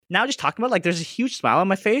now just talking about, like, there's a huge smile on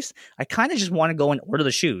my face. I kind of just want to go and order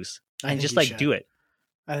the shoes and just like do it.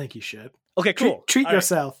 I think you should. Okay, cool. Treat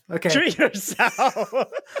yourself. Right. Okay. Treat yourself.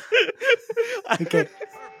 Okay.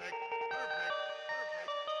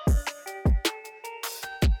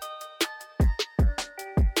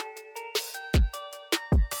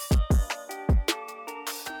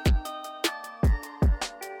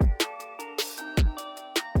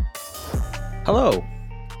 Hello.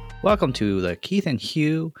 Welcome to the Keith and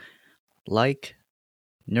Hugh Like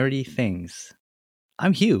Nerdy Things.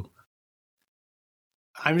 I'm Hugh.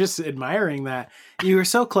 I'm just admiring that. You were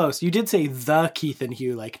so close. You did say the Keith and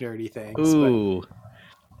Hugh Like Nerdy Things. Ooh.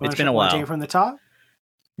 It's been a while. Take it from the top?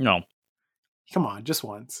 No. Come on, just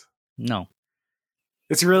once. No.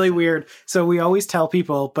 It's really weird. So we always tell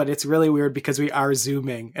people, but it's really weird because we are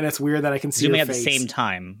Zooming, and it's weird that I can see Zooming your at face. the same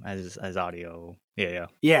time as audio. Yeah.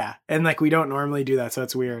 Yeah, and like we don't normally do that, so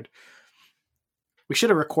it's weird. We should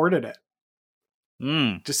have recorded it.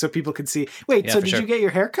 Just so people could see. Wait, yeah, so did you get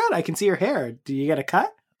your hair cut? I can see your hair. Do you get a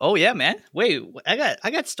cut? Oh yeah, man. Wait, I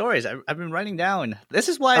got stories. I've been writing down. This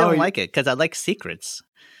is why I don't like it, because I like secrets.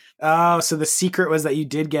 Oh, so the secret was that you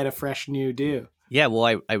did get a fresh new do. Yeah,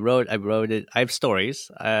 well, I wrote it. I have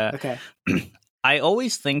stories. Okay. I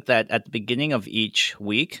always think that at the beginning of each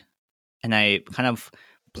week, and I kind of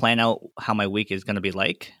plan out how my week is going to be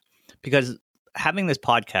like, because having this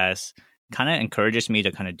podcast kind of encourages me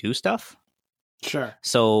to kind of do stuff. Sure.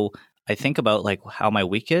 So I think about like how my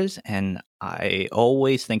week is, and I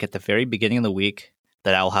always think at the very beginning of the week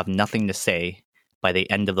that I'll have nothing to say by the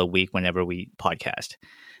end of the week whenever we podcast.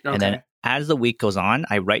 Okay. And then as the week goes on,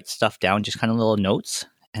 I write stuff down, just kind of little notes.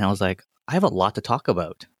 And I was like, I have a lot to talk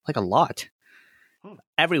about, like a lot.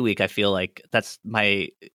 Every week, I feel like that's my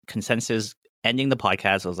consensus. Ending the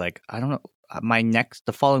podcast, I was like, I don't know.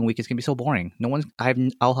 The following week is going to be so boring.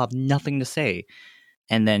 I'll have nothing to say.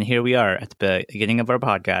 And then here we are at the beginning of our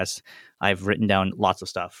podcast. I've written down lots of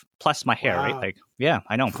stuff, plus my hair, right? Like, yeah,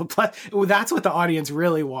 I know. Well, that's what the audience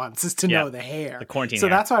really wants, is to know the hair. The quarantine So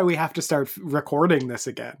hair. That's why we have to start recording this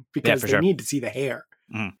again, because they need to see the hair.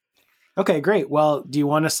 Mm. Okay, great. Well, do you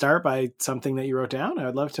want to start by something that you wrote down? I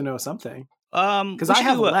would love to know something. Because I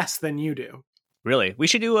have less than you do. Really? We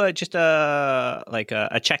should do just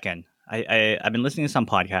a check-in. I've been listening to some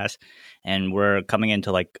podcasts, and we're coming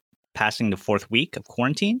into like passing the 4th week of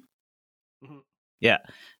quarantine. Mm-hmm. Yeah.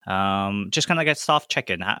 Just kind of like a soft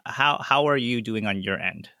check-in. How are you doing on your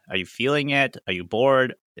end? Are you feeling it? Are you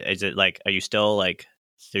bored? Is it like, are you still like,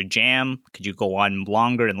 is there jam? Could you go on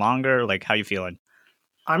longer and longer? Like, how are you feeling?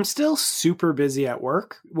 I'm still super busy at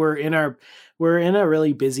work. We're in a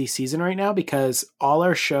really busy season right now because all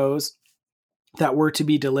our shows that were to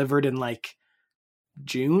be delivered in like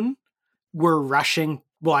June, we're rushing.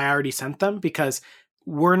 Well, I already sent them because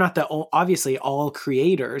we're not obviously all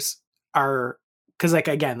creators are, because like,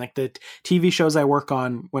 again, like the TV shows I work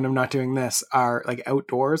on when I'm not doing this are like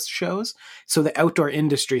outdoors shows. So the outdoor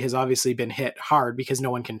industry has obviously been hit hard because no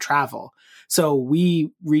one can travel. So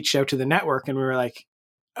we reached out to the network and we were like,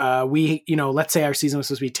 let's say our season was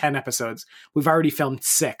supposed to be 10 episodes. We've already filmed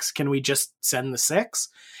 6. Can we just send the 6?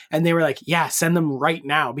 And they were like, yeah, send them right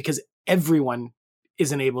now, because everyone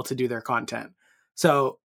isn't able to do their content.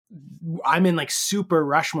 So I'm in like super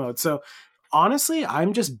rush mode. So honestly,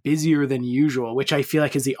 I'm just busier than usual, which I feel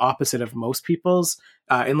like is the opposite of most people's,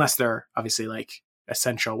 unless they're obviously like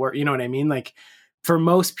essential work. You know what I mean? Like for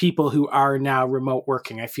most people who are now remote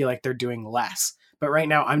working, I feel like they're doing less. But right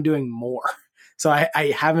now I'm doing more. So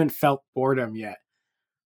I haven't felt boredom yet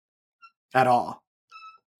at all.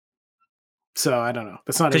 So I don't know.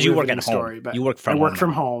 That's not because you work at story, home. But you work from. I work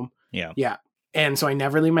from home. Yeah. And so I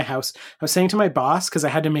never leave my house. I was saying to my boss, because I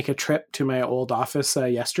had to make a trip to my old office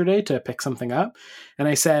yesterday to pick something up, and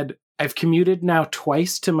I said I've commuted now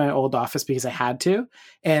twice to my old office because I had to.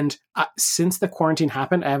 And since the quarantine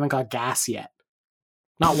happened, I haven't got gas yet.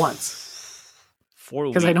 Not once. 4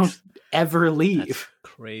 weeks. Because I don't ever leave.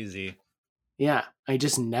 That's crazy. Yeah, I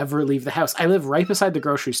just never leave the house. I live right beside the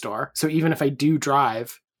grocery store. So even if I do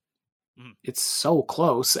drive, it's so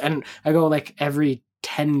close. And I go like every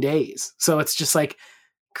 10 days. So it's just like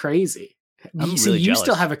crazy. I'm so really you jealous.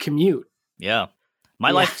 still have a commute. Yeah.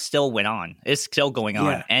 My life still went on. It's still going on.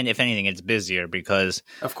 Yeah. And if anything, it's busier because,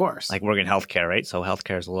 of course, like we're in healthcare, right? So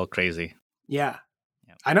healthcare is a little crazy. Yeah.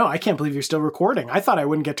 I know. I can't believe you're still recording. I thought I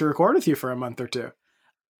wouldn't get to record with you for a month or two.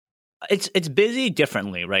 It's busy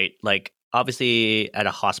differently, right? Like obviously at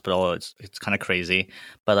a hospital, it's kind of crazy.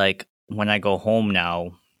 But like when I go home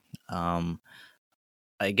now,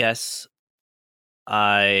 I guess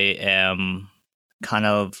I am kind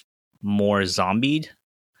of more zombied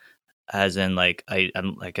as in like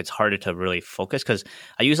I'm like it's harder to really focus because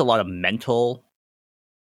I use a lot of mental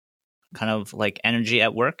kind of like energy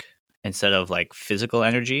at work instead of like physical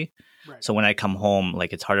energy. Right. So when I come home,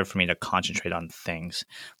 like it's harder for me to concentrate on things.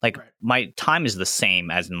 Like Right. my time is the same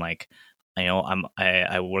as in like,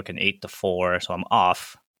 I work an 8 to 4, so I'm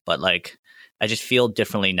off. But like I just feel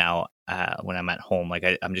differently now when I'm at home. Like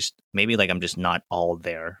I'm just maybe like I'm just not all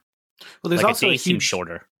there. Well, there's Like also a day seems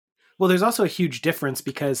shorter. Well, there's also a huge difference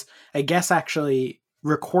because I guess actually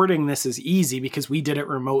recording this is easy because we did it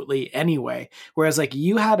remotely anyway. Whereas like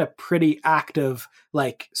you had a pretty active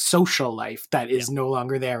like social life that is no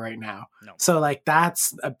longer there right now. No. So like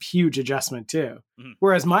that's a huge adjustment too. Mhm.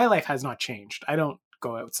 Whereas my life has not changed. I don't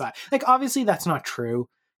go outside. Like obviously that's not true.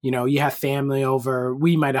 You know, you have family over.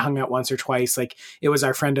 We might have hung out once or twice. Like it was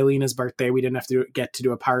our friend Alina's birthday. We didn't have to get to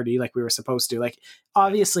do a party like we were supposed to. Like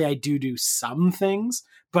obviously I do some things,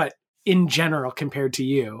 but in general, compared to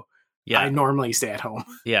you, Yeah. I normally stay at home.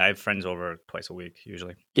 Yeah, I have friends over twice a week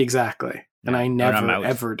usually. Exactly. And I never,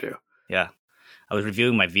 ever do. Yeah. I was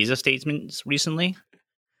reviewing my visa statements recently.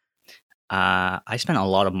 I spent a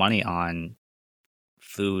lot of money on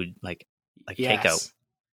food, like takeout.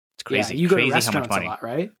 It's crazy. Yeah, you go crazy to restaurants how much money. a lot,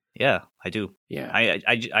 right? Yeah, I do. Yeah.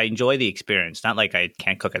 I enjoy the experience. Not like I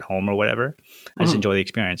can't cook at home or whatever. I just enjoy the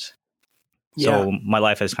experience. Yeah. So my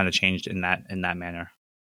life has kind of changed in that manner.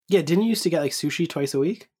 Yeah, didn't you used to get like sushi twice a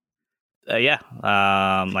week? Yeah,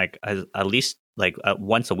 like at least like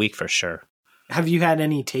once a week for sure. Have you had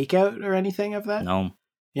any takeout or anything of that? No.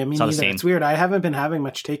 Yeah, me It's not the neither. same. It's weird. I haven't been having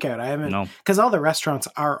much takeout. I haven't, No. because all the restaurants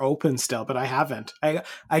are open still, but I haven't.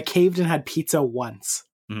 I caved and had pizza once.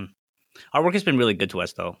 Mm-hmm. Our work has been really good to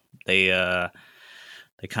us, though. They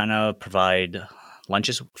kind of provide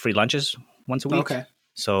free lunches once a week. Okay.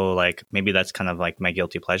 So like maybe that's kind of like my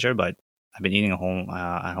guilty pleasure, but I've been eating at home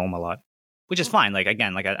a lot, which is fine. Like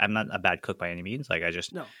again, like I'm not a bad cook by any means. Like I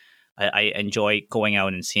just I enjoy going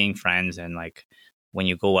out and seeing friends, and like when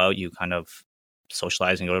you go out, you kind of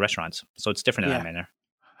socialize and go to restaurants. So it's different in that manner.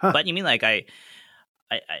 Huh. But you mean like I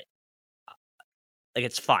like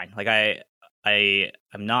it's fine. Like I'm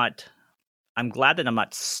glad that I'm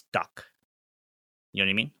not stuck. You know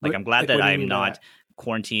what I mean? Like I'm glad that I'm not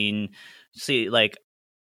quarantined. See, like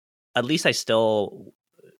at least I still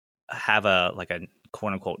have a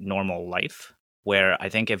quote unquote normal life, where I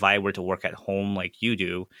think if I were to work at home like you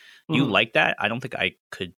do, you like that. I don't think I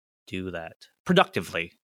could do that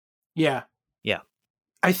productively. Yeah. Yeah.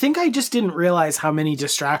 I think I just didn't realize how many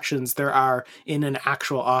distractions there are in an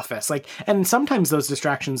actual office. Like, and sometimes those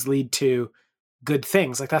distractions lead to good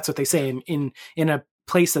things. Like that's what they say in a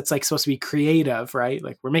place that's like supposed to be creative, right?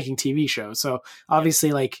 Like we're making TV shows. So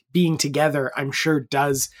obviously like being together, I'm sure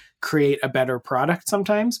does create a better product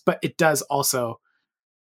sometimes, but it does also,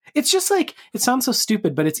 it's just like, it sounds so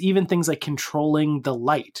stupid, but it's even things like controlling the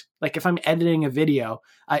light. Like if I'm editing a video,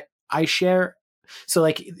 I share. So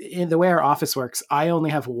like in the way our office works, I only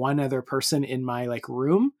have one other person in my like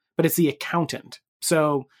room, but it's the accountant.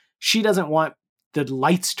 So she doesn't want the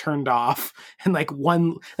lights turned off and like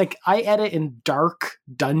I edit in dark,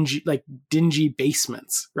 dingy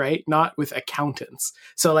basements, right? Not with accountants.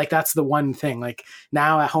 So like that's the one thing. Like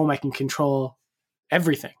now at home I can control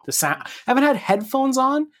everything. The sound. I haven't had headphones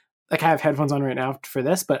on. Like I have headphones on right now for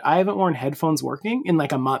this, but I haven't worn headphones working in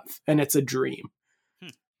like a month, and it's a dream.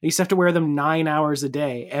 I used to have to wear them 9 hours a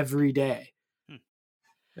day, every day.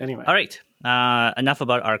 Anyway. All right. Enough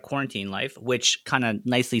about our quarantine life, which kind of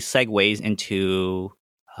nicely segues into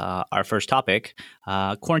our first topic,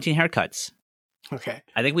 quarantine haircuts. Okay.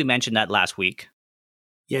 I think we mentioned that last week.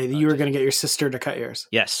 Yeah, you were going to get your sister to cut yours.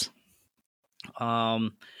 Yes.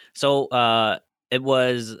 So it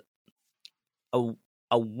was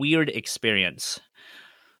a weird experience.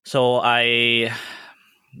 So let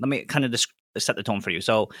me kind of set the tone for you.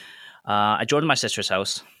 So I drove to my sister's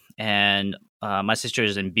house, and my sister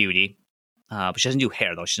is in beauty, but she doesn't do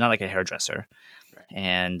hair though. She's not like a hairdresser. Right.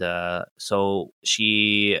 And so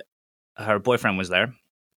her boyfriend was there,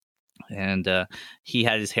 and he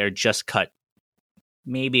had his hair just cut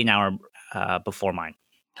maybe an hour before mine.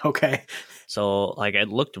 Okay. So like it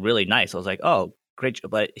looked really nice. I was like, oh, great.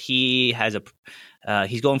 But he has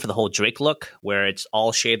he's going for the whole Drake look, where it's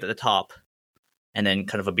all shaved at the top and then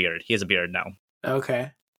kind of a beard. He has a beard now.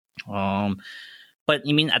 Okay. But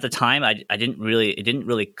you mean at the time it didn't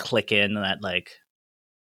really click in that like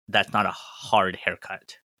that's not a hard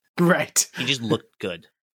haircut. Right. He just looked good.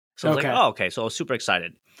 So I was like, oh, okay. So I was super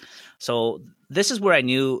excited. So this is where I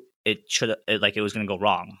knew it was going to go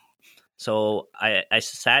wrong. So I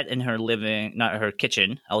sat in her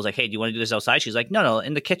kitchen. I was like, hey, do you want to do this outside? She's like, no,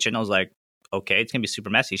 in the kitchen. I was like, okay, it's going to be super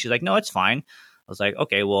messy. She's like, no, it's fine. I was like,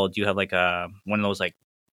 okay, well, do you have like one of those like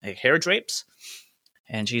hair drapes?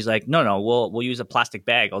 And she's like, no, we'll use a plastic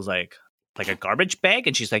bag. I was like a garbage bag?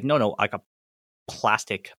 And she's like, no, like a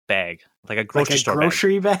plastic bag, like a grocery store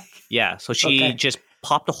grocery bag. Yeah. So she just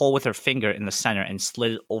popped a hole with her finger in the center and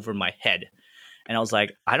slid it over my head. And I was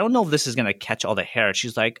like, I don't know if this is going to catch all the hair.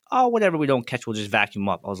 She's like, oh, whatever we don't catch, we'll just vacuum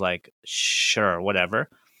up. I was like, sure, whatever.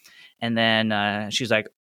 And then she's like,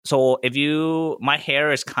 so my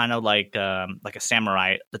hair is kind of like a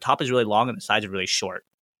samurai. The top is really long and the sides are really short.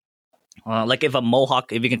 Like if you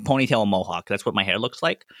can ponytail a mohawk, that's what my hair looks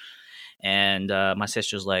like. And my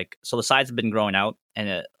sister's like, so the sides have been growing out,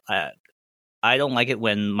 and I don't like it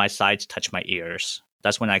when my sides touch my ears.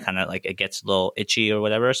 That's when I kind of like it gets a little itchy or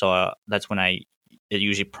whatever. So that's when it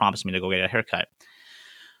usually prompts me to go get a haircut.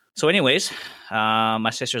 So anyways, my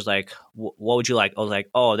sister's like, what would you like? I was like,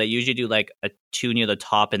 oh, they usually do like a 2 near the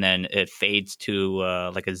top and then it fades to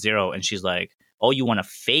like a 0. And she's like, oh, you want a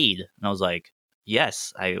fade? And I was like,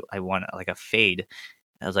 yes, I want like a fade.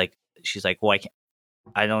 I was like, she's like, well,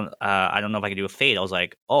 I don't know if I can do a fade. I was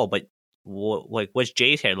like, oh, but what's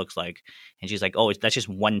Jay's hair looks like? And she's like, oh, that's just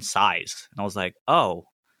one size. And I was like, oh,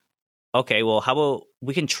 okay, well, how about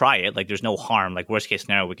we can try it? Like, there's no harm. Like, worst case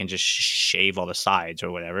scenario, we can just shave all the sides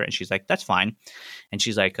or whatever. And she's like, that's fine. And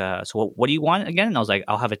she's like, so what do you want again? And I was like,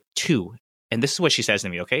 I'll have a 2. And this is what she says to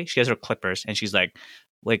me, okay? She has her clippers, and she's like,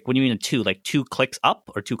 what do you mean a 2? Like 2 clicks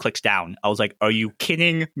up or 2 clicks down? I was like, are you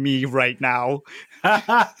kidding me right now?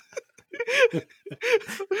 I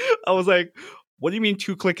was like, what do you mean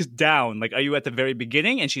 2 clicks down? Like, are you at the very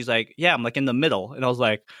beginning? And she's like, yeah, I'm like in the middle. And I was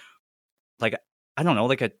like, I don't know,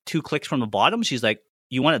 like a 2 clicks from the bottom. She's like,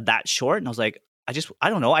 you want it that short? And I was like, I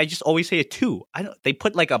don't know. I just always say a 2. They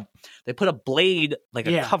put a blade, like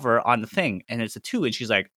a cover on the thing, and it's a 2. And she's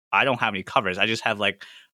like, I don't have any covers. I just have like,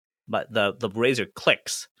 but the razor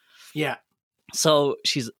clicks. Yeah. So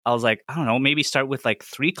I was like, I don't know, maybe start with like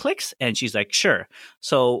 3 clicks. And she's like, sure.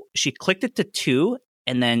 So she clicked it to 2.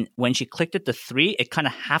 And then when she clicked it to 3, it kind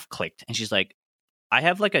of half clicked. And she's like, I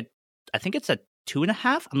have like I think it's a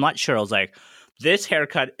 2.5. I'm not sure. I was like, this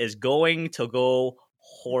haircut is going to go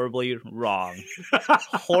horribly wrong.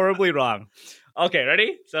 Horribly wrong. Okay,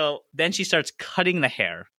 ready? So then she starts cutting the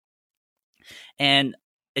hair. And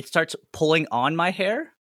it starts pulling on my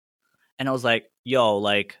hair. And I was like, yo,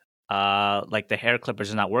 like the hair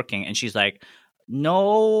clippers are not working. And she's like,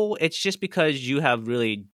 no, it's just because you have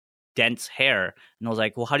really dense hair. And I was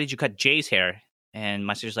like, well, how did you cut Jay's hair? And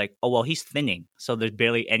my sister's like, oh, well, he's thinning, so there's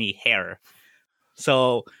barely any hair.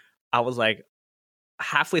 So I was like,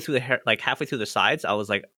 halfway through the sides, I was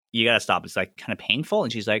like, you gotta stop. It's like kind of painful.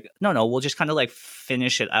 And she's like, no, we'll just kind of like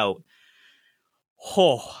finish it out.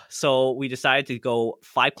 Oh, so we decided to go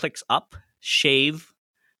 5 clicks up, shave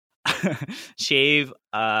to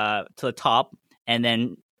the top, and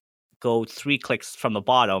then go 3 clicks from the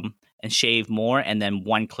bottom and shave more, and then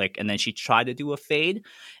 1 click. And then she tried to do a fade.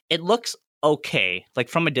 It looks okay, like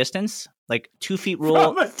from a distance, like 2 feet rule.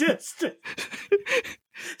 From a distance.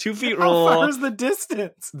 2 feet rule. How far is the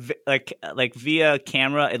distance? Like via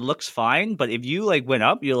camera, it looks fine. But if you like went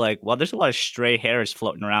up, you're like, well, there's a lot of stray hairs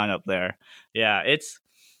floating around up there. Yeah, it's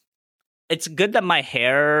good that my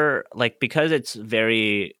hair, like, because it's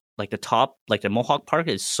very like the top, like the mohawk part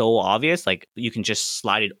is so obvious. Like you can just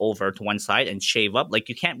slide it over to one side and shave up. Like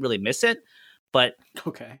you can't really miss it. But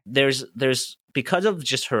okay, there's because of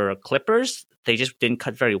just her clippers, they just didn't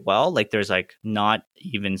cut very well. Like there's like not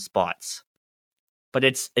even spots. But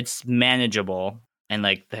it's manageable, and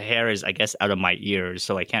like the hair is, I guess, out of my ears,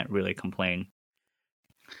 so I can't really complain.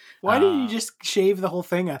 Why didn't you just shave the whole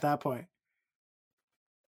thing at that point?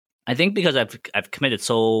 I think because I've committed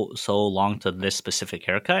so long to this specific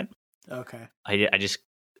haircut. Okay. I just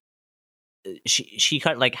she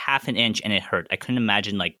cut like half an inch and it hurt. I couldn't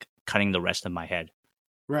imagine like cutting the rest of my head.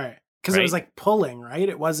 Right, because it was like pulling. Right,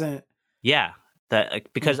 it wasn't. Yeah,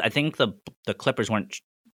 because I think the clippers weren't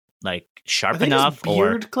like sharp enough.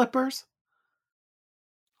 Beard clippers.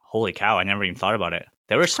 Holy cow! I never even thought about it.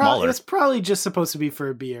 They were smaller. It's probably just supposed to be for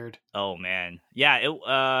a beard. Oh man, yeah.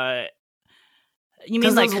 You mean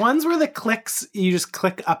because like those ones where the clicks you just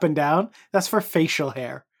click up and down? That's for facial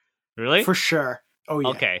hair. Really? For sure. Oh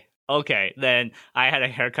yeah. Okay. Then I had a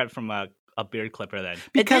haircut from a beard clipper. Then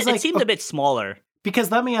because it seemed a bit smaller.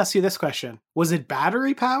 Because let me ask you this question: was it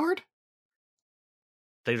battery powered?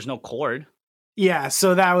 There's no cord. Yeah,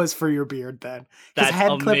 so that was for your beard then. Because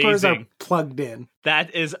head clippers are plugged in.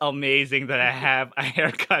 That is amazing that I have a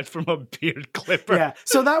haircut from a beard clipper. Yeah,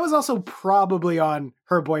 so that was also probably on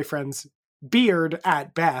her boyfriend's beard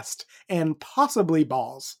at best, and possibly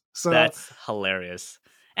balls. So that's hilarious.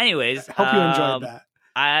 Anyways, I hope you enjoyed that.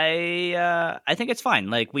 I think it's fine.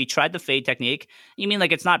 Like we tried the fade technique. You mean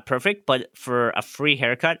like it's not perfect, but for a free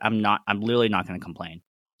haircut, I'm literally not going to complain.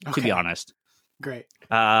 Okay. To be honest. Great.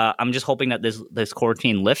 I'm just hoping that this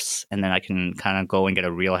quarantine lifts, and then I can kind of go and get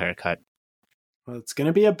a real haircut. Well, it's going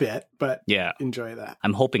to be a bit, but yeah, enjoy that.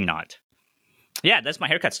 I'm hoping not. Yeah, that's my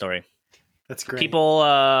haircut story. That's great. People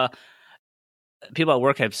at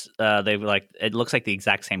work have they were like, it looks like the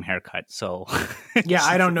exact same haircut. So yeah,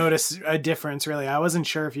 I don't notice a difference really. I wasn't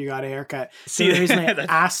sure if you got a haircut. So the reason I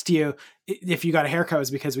asked you if you got a haircut was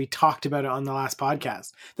because we talked about it on the last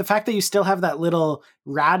podcast. The fact that you still have that little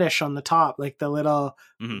radish on the top, like the little,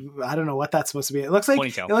 I don't know what that's supposed to be. It looks like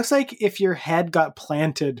ponytail. It looks like if your head got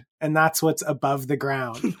planted and that's what's above the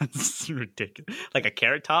ground. That's ridiculous. Like a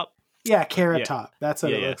carrot top. Yeah, carrot top. That's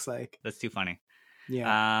what it looks like. That's too funny.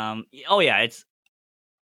 Yeah. Oh yeah,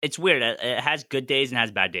 it's weird. It has good days and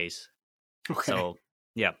has bad days. Okay. So,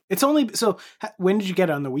 yeah. It's only... So, when did you get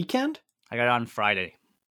it? On the weekend? I got it on Friday.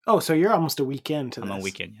 Oh, so you're almost a weekend to this. I'm a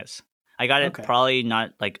weekend, yes. I got it probably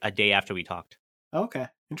not like a day after we talked. Okay.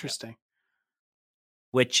 Interesting.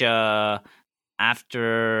 Which, after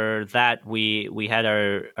that, we had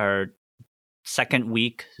our second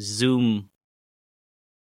week Zoom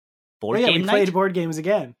board game we night. Played board games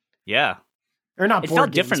again. Yeah. Or not. It felt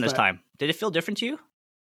different this time. Did it feel different to you?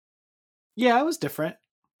 Yeah, it was different.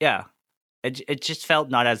 Yeah, it just felt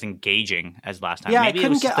not as engaging as last time. Yeah, Maybe I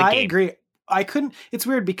couldn't get. I game. agree. I couldn't. It's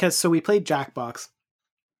weird because we played Jackbox.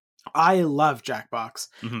 I love Jackbox,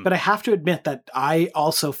 but I have to admit that I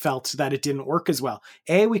also felt that it didn't work as well.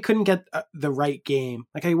 We couldn't get the right game.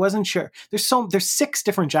 Like I wasn't sure. There's 6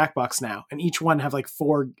 different Jackbox now, and each one have like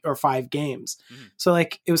 4 or 5 games. So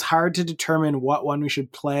like it was hard to determine what one we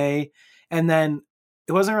should play, and then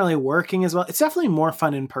it wasn't really working as well. It's definitely more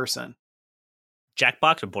fun in person.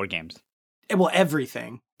 Jackbox or board games? Well,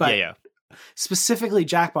 everything, but specifically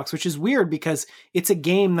Jackbox, which is weird because it's a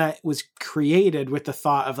game that was created with the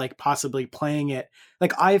thought of like possibly playing it.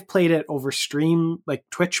 Like I've played it over stream, like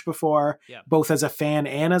Twitch before, both as a fan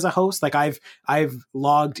and as a host. Like I've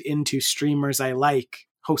logged into streamers I like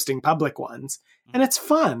hosting public ones, and it's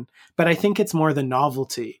fun, but I think it's more the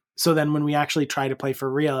novelty. So then when we actually try to play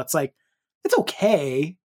for real, it's like, it's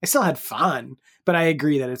okay. I still had fun, but I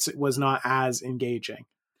agree that it was not as engaging.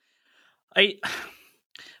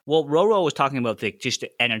 Well, Roro was talking about just the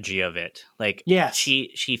energy of it. Like, yes.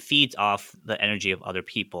 she feeds off the energy of other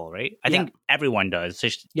people, right? I think everyone does,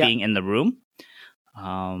 just being in the room.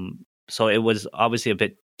 So it was obviously a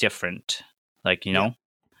bit different, like, you know.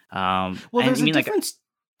 Well, there's a difference.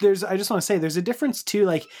 I just want to say there's a difference too,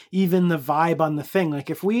 like even the vibe on the thing. Like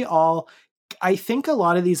if we all... I think a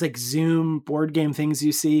lot of these like Zoom board game things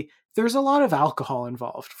you see, there's a lot of alcohol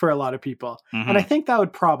involved for a lot of people. And I think that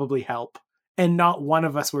would probably help. And not one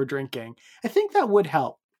of us were drinking. I think that would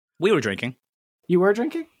help. We were drinking. You were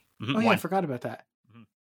drinking? Mm-hmm. Oh yeah, I forgot about that.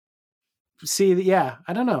 See, yeah,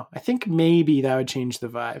 I don't know. I think maybe that would change the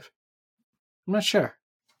vibe. I'm not sure.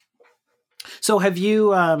 So have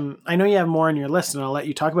you, I know you have more on your list and I'll let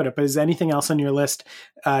you talk about it, but is anything else on your list?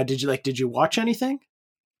 Did you watch anything?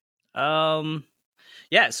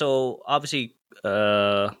 Yeah, so obviously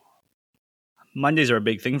Mondays are a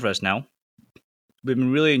big thing for us now. We've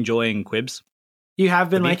been really enjoying Quibs. You have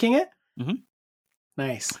been liking it? Mm-hmm.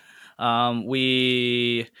 Nice.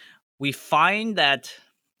 We find that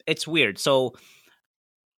it's weird. So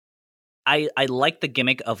I like the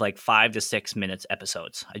gimmick of like 5 to 6 minutes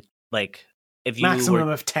episodes. Like if you maximum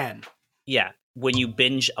of 10. Yeah, when you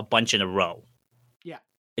binge a bunch in a row. Yeah.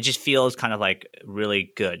 It just feels kind of like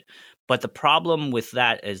really good. But the problem with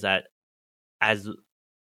that is that as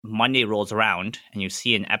Monday rolls around and you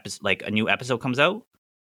see an episode, like a new episode comes out,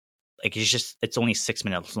 like it's only 6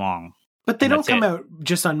 minutes long. But they don't come out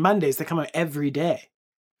just on Mondays. They come out every day.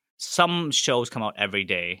 Some shows come out every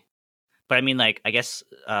day. But I mean, like, I guess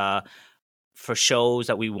for shows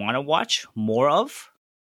that we want to watch more of,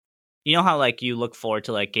 you know how like you look forward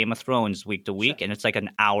to like Game of Thrones week to week, and it's like an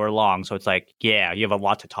hour long. So it's like, yeah, you have a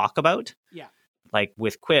lot to talk about. Yeah. Like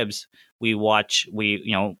with Quibs,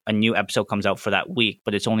 a new episode comes out for that week,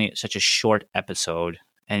 but it's only such a short episode.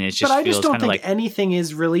 And it just But I just don't think like anything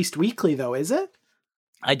is released weekly though, is it?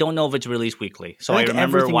 I don't know if it's released weekly. So I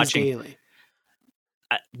remember watching daily.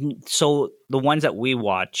 So the ones that we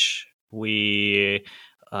watch,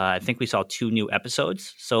 I think we saw 2 new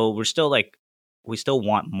episodes. So we're still like, we still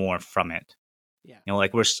want more from it. Yeah. You know,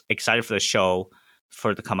 like we're excited for the show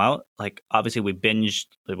for it to come out. Like obviously we binged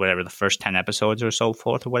whatever the first 10 episodes or so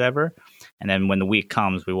forth or whatever. And then when the week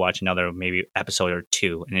comes, we watch another maybe episode or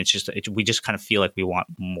 2. And it's just, we just kind of feel like we want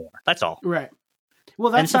more. That's all. Right.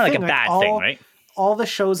 Well, that's and it's not like a bad thing, right? all the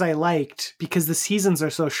shows I liked, because the seasons are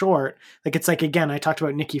so short, like it's like, again, I talked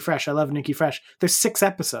about Nikki Fresh. I love Nikki Fresh. There's 6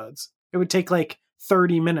 episodes. It would take like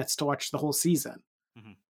 30 minutes to watch the whole season.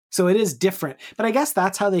 Mm-hmm. So it is different. But I guess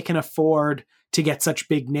that's how they can afford to get such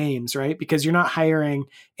big names, right? Because you're not hiring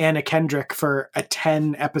Anna Kendrick for a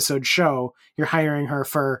 10 episode show. You're hiring her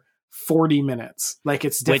for 40 minutes. Like,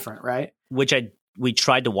 it's different, right? We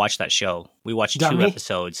tried to watch that show. We watched Dummy? 2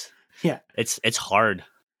 episodes. Yeah. It's hard.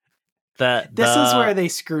 This is where they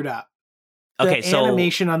screwed up. The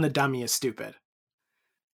animation on the dummy is stupid.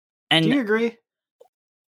 And do you agree?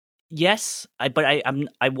 Yes,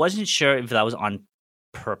 I wasn't sure if that was on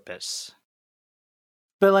purpose.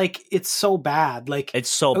 But like, it's so bad. Like, it's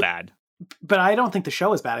so bad. But I don't think the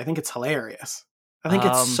show is bad. I think it's hilarious. I think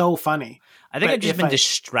it's so funny. I think I've just been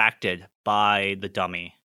distracted by the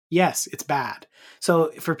dummy. Yes, it's bad.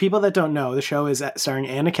 So for people that don't know, the show is starring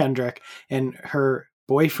Anna Kendrick, and her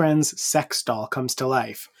boyfriend's sex doll comes to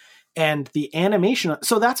life. And the animation,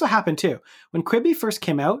 so that's what happened too. When Quibi first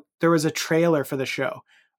came out, there was a trailer for the show.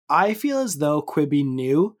 I feel as though Quibi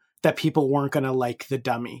knew that people weren't going to like the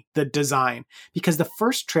dummy, the design, because the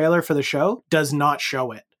first trailer for the show does not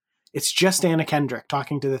show it. It's just Anna Kendrick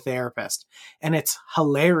talking to the therapist. And it's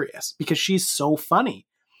hilarious because she's so funny.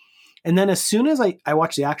 And then as soon as I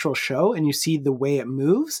watch the actual show and you see the way it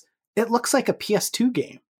moves, it looks like a PS2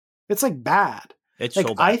 game. It's like bad. It's like,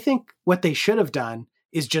 so bad. I think what they should have done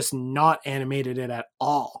is just not animated it at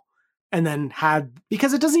all. And then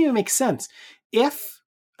because it doesn't even make sense. If,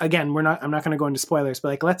 again, I'm not going to go into spoilers, but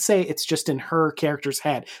like, let's say it's just in her character's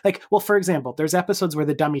head. Like, well, for example, there's episodes where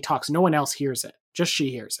the dummy talks. No one else hears it. Just she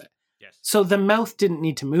hears it. Yes. So the mouth didn't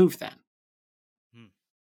need to move then.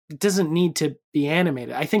 It doesn't need to be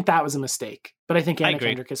animated. I think that was a mistake, but I think Anna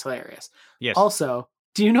Kendrick is hilarious. Yes. Also,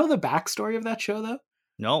 do you know the backstory of that show though?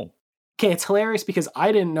 No. Okay, it's hilarious because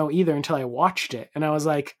I didn't know either until I watched it, and I was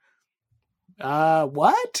like,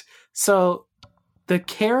 what? So the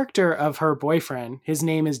character of her boyfriend, his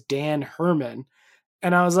name is Dan Harmon,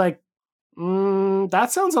 and I was like, that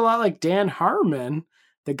sounds a lot like Dan Harmon,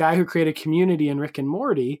 the guy who created Community and Rick and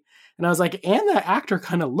Morty. And I was like, and that actor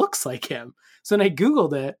kind of looks like him. So then I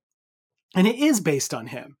Googled it, and it is based on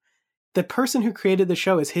him. The person who created the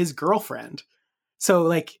show is his girlfriend. So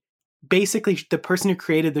like, basically the person who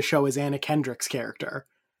created the show is Anna Kendrick's character.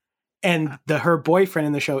 And her boyfriend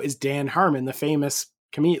in the show is Dan Harmon, the famous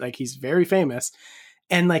comedian. Like, he's very famous.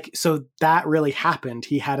 And like, so that really happened.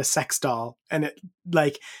 He had a sex doll, and it,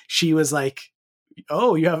 like, she was like,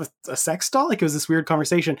 oh, you have a sex doll? Like, it was this weird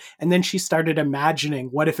conversation. And then she started imagining,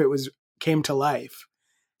 what if it came to life?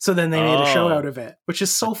 So then they made a show out of it, which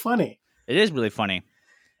is so funny. It is really funny.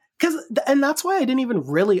 And that's why I didn't even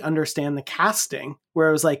really understand the casting, where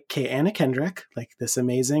I was like, okay, Anna Kendrick, like this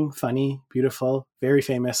amazing, funny, beautiful, very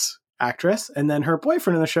famous actress. And then her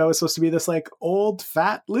boyfriend in the show is supposed to be this like old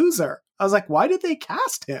fat loser. I was like, why did they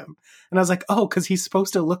cast him? And I was like, oh, because he's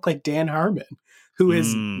supposed to look like Dan Harmon, who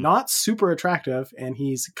is not super attractive, and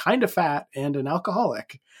he's kind of fat and an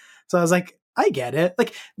alcoholic. So I was like, I get it.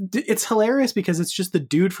 Like, it's hilarious because it's just the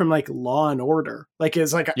dude from like Law and Order. Like,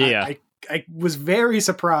 it's like, yeah. I was very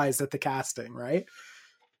surprised at the casting, right?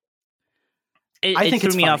 I think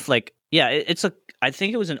it threw me off. Like, yeah, I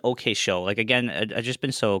think it was an okay show. Like, again, I've just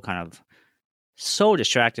been so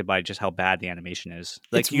distracted by just how bad the animation is.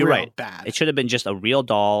 Like, it's you're right. Bad. It should have been just a real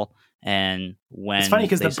doll. And when it's funny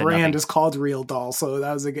because the brand is called Real Doll, so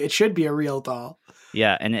that was it should be a real doll.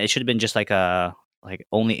 Yeah, and it should have been just like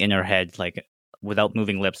only in her head, like without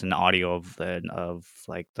moving lips and the audio of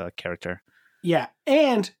like the character. Yeah,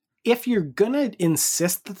 and if you're gonna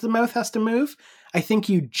insist that the mouth has to move, I think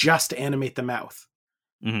you just animate the mouth.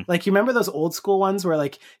 Mm-hmm. Like, you remember those old school ones where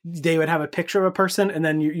like they would have a picture of a person and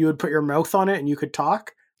then you would put your mouth on it and you could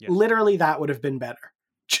talk? Yeah. Literally, that would have been better.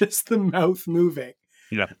 Just the mouth moving.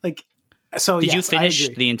 Yeah. Like, so did you finish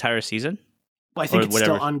the entire season? Well, I think it's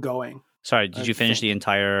still ongoing. Sorry, did you finish the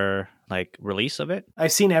entire like release of it?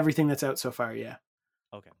 I've seen everything that's out so far, yeah.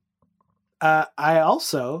 Okay. I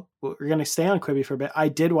also, we're going to stay on Quibi for a bit. I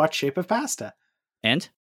did watch Shape of Pasta. And?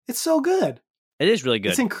 It's so good. It is really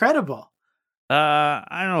good. It's incredible. I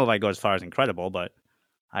don't know if I go as far as incredible, but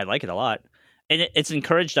I like it a lot. And it's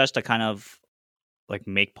encouraged us to kind of like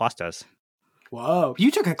make pastas. Whoa.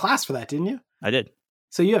 You took a class for that, didn't you? I did.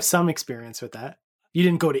 So you have some experience with that. You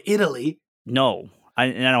didn't go to Italy. No. I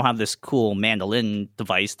don't have this cool mandolin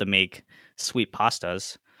device to make sweet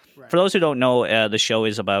pastas. Right. For those who don't know, the show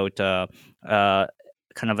is about kind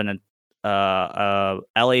of an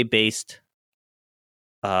LA-based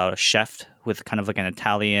chef with kind of like an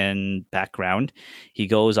Italian background. He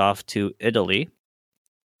goes off to Italy,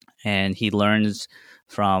 and he learns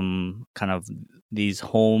from kind of these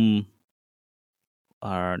home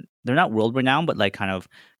are they're not world renowned, but like kind of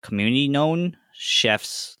community known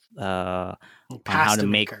chefs on how to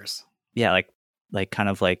make makers. Yeah, like kind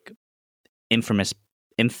of like infamous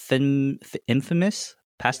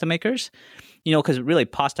pasta makers. You know, because really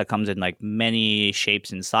pasta comes in like many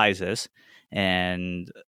shapes and sizes,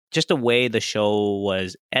 and just the way the show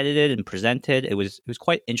was edited and presented, it was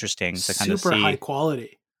quite interesting to kind of see. Super high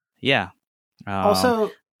quality. Yeah.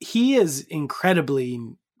 Also, he is incredibly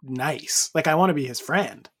nice. Like, I want to be his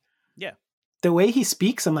friend. Yeah. The way he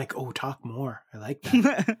speaks, I'm like, oh, talk more. I like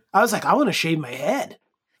that. I was like, I want to shave my head.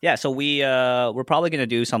 Yeah, so we're probably gonna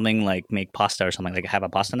do something like make pasta or something, like have a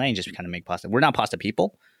pasta night and just kind of make pasta. We're not pasta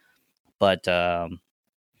people, but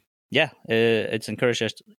yeah, it's encouraged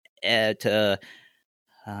us to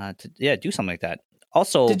do something like that.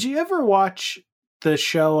 Also, did you ever watch the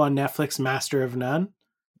show on Netflix, Master of None,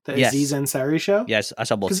 the Yes. Aziz Ansari show? Yes, I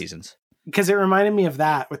saw both seasons. Because it reminded me of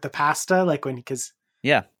that with the pasta, like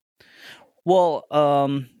yeah. Well,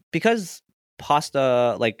 because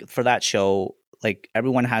pasta, like for that show, like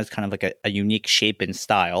everyone has kind of like a unique shape and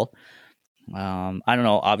style. I don't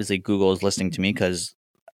know. Obviously, Google is listening to me because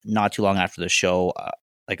not too long after the show,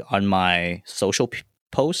 like on my social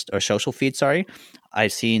post or social feed,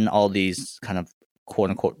 I've seen all these kind of quote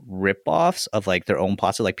unquote rip-offs of like their own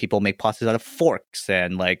pasta. Like people make pastas out of forks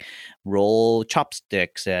and like roll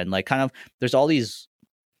chopsticks and like kind of there's all these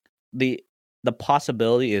the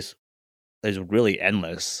possibility is really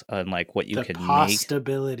endless on like what you can make.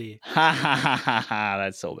 Possibility. Ha ha ha ha ha.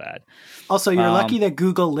 That's so bad. Also, you're lucky that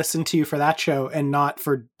Google listened to you for that show and not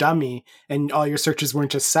for Dummy, and all your searches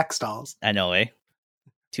weren't just sex dolls. I know, eh?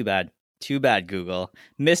 Too bad, Google.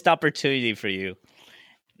 Missed opportunity for you.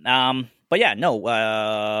 But yeah, no,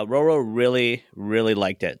 Roro really, really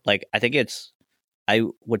liked it. Like, I think I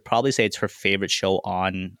would probably say it's her favorite show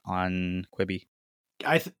on Quibi.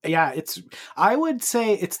 I would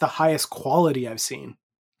say it's the highest quality I've seen.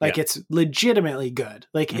 Like, it's legitimately good.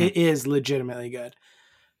 Like, it is legitimately good.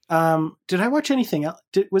 Did I watch anything else?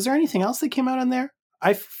 Was there anything else that came out on there?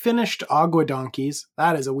 I finished Agua Donkeys.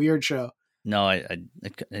 That is a weird show. No, I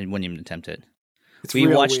wouldn't even attempt it. We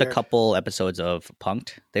watched a couple episodes of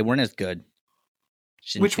Punk'd. They weren't as good.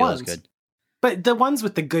 Which ones? Good. But the ones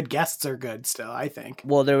with the good guests are good still, I think.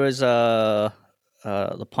 Well, there was the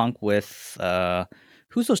Punk with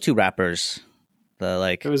who's those two rappers?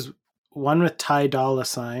 There was one with Ty Dolla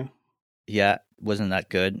 $ign. Yeah, wasn't that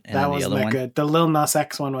good? And that wasn't that good. The Lil Nas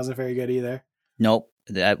X one wasn't very good either. Nope,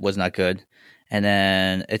 that was not good. And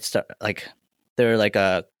then it's like they're like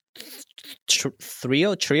a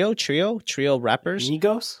trio rappers.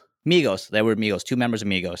 Migos. They were Migos. Two members of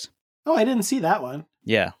Migos. Oh, I didn't see that one.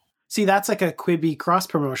 Yeah. See, that's like a Quibi cross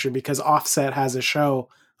promotion because Offset has a show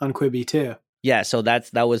on Quibi too. Yeah, so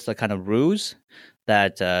that was the kind of ruse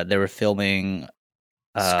that they were filming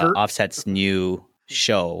Offset's new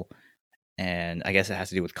show, and I guess it has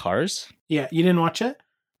to do with cars. Yeah, you didn't watch it?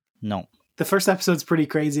 No. The first episode's pretty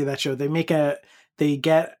crazy. That show, they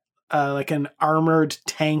get like an armored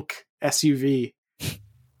tank SUV.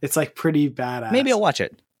 It's like pretty badass. Maybe I'll watch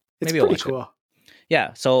it. It's pretty cool.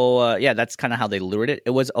 Yeah, so that's kind of how they lured it.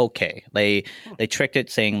 It was okay. They tricked it,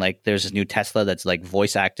 saying like there's this new Tesla that's like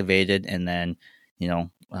voice activated, and then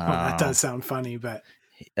that does sound funny, but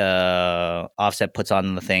Offset puts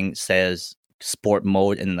on the thing, says sport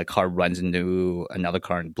mode, and then the car runs into another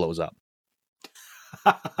car and blows up.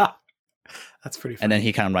 That's pretty funny. And then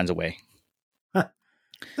he kind of runs away.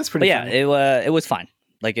 That's pretty. But funny. Yeah, it was fine.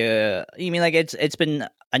 Like you mean like it's been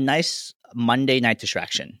a nice Monday night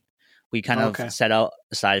distraction. We kind of set out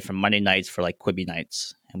aside from Monday nights for like Quibi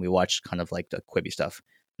nights, and we watched kind of like the Quibi stuff.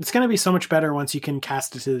 It's going to be so much better once you can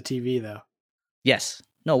cast it to the TV, though. Yes.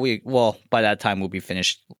 No, by that time we'll be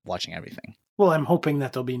finished watching everything. Well, I'm hoping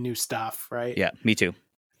that there'll be new stuff, right? Yeah, me too.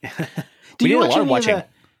 Do you watch a lot of watching?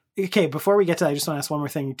 Okay, before we get to that, I just want to ask one more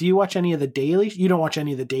thing. Do you watch any of the dailies? You don't watch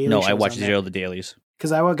any of the dailies? No, I watch zero of the dailies.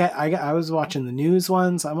 Because I was watching the news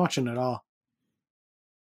ones. I'm watching it all.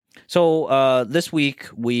 So this week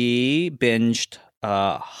we binged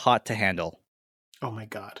Hot to Handle. Oh my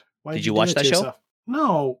god! Did you watch that show? Yourself?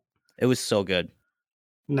 No. It was so good.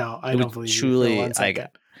 No, I don't believe truly, you. Truly,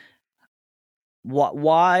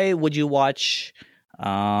 why would you watch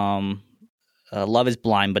Love is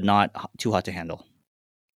Blind but not Too Hot to Handle?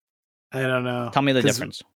 I don't know. Tell me the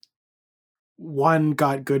difference. One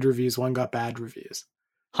got good reviews, one got bad reviews.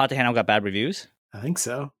 Hot to Handle got bad reviews? I think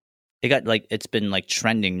so. It's been like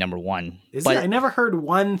trending number one. I never heard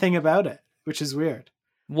one thing about it, which is weird.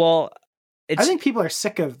 Well, I think people are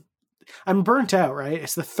sick of. I'm burnt out, right?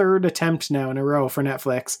 It's the third attempt now in a row for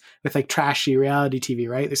Netflix with like trashy reality TV,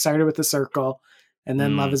 right? They started with The Circle, And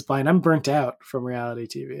then Love is Blind. I'm burnt out from reality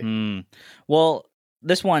TV. Well,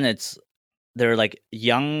 this one, they're like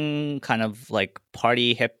young, kind of like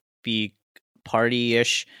hippie,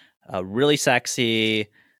 party-ish, really sexy,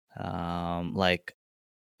 like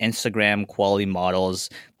Instagram quality models.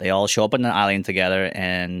 They all show up on an island together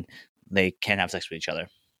and they can't have sex with each other.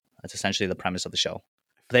 That's essentially the premise of the show.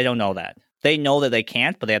 They don't know that. They know that they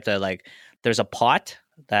can't, but they have to, like, there's a pot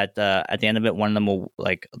that at the end of it, one of them will,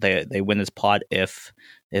 like, they win this pot if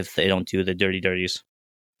they don't do the dirties.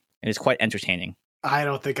 And it's quite entertaining. I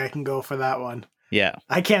don't think I can go for that one. Yeah.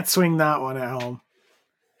 I can't swing that one at home.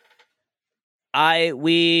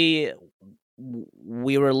 We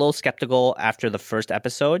were a little skeptical after the first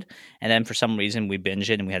episode, and then for some reason we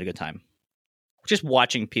binged it and we had a good time. Just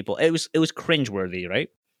watching people, it was cringeworthy, right?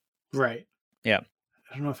 Right. Yeah.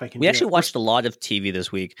 I don't know if I can. We actually watched a lot of TV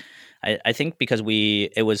this week. I think because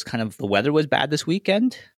it was kind of, the weather was bad this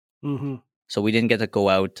weekend, so we didn't get to go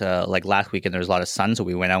out. Like last weekend, there was a lot of sun, so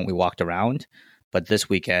we went out and we walked around. But this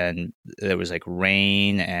weekend there was like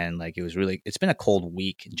rain and like it's been a cold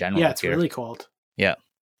week in general. Yeah, it's really cold. Yeah.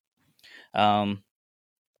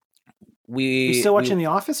 You still watching The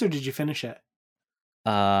Office, or did you finish it?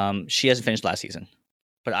 She hasn't finished last season,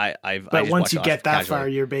 but But once you get that far,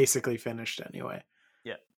 you're basically finished anyway.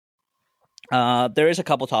 Yeah. There is a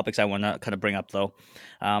couple topics I want to kind of bring up though.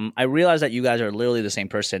 I realize that you guys are literally the same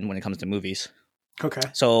person when it comes to movies. Okay.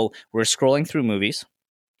 So we're scrolling through movies.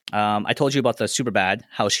 I told you about the Superbad,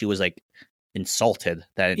 how she was like insulted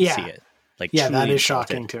that I didn't see it. Like, yeah, that is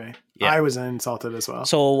insulted. shocking to me. Yeah. I was insulted as well.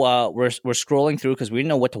 So we're scrolling through because we didn't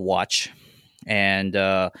know what to watch, and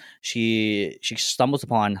she stumbles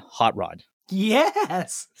upon Hot Rod.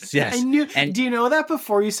 Yes. Yes. I knew. And do you know that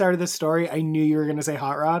before you started the story, I knew you were going to say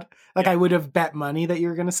Hot Rod? Like, I would have bet money that you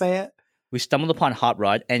were going to say it. We stumbled upon Hot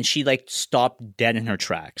Rod, and she like stopped dead in her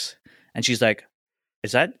tracks, and she's like,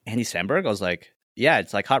 "Is that Andy Samberg?" I was like, "Yeah,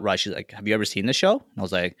 it's like Hot Rod." She's like, "Have you ever seen the show?" And I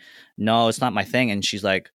was like, "No, it's not my thing." And she's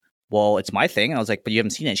like, "Well, it's my thing." And I was like, "But you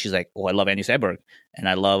haven't seen it." She's like, "Oh, I love Andy Samberg, and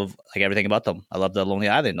I love like everything about them. I love The Lonely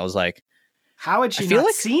Island." I was like, "How had she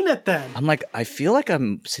not seen it then?" I'm like, I feel like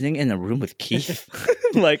I'm sitting in a room with Keith.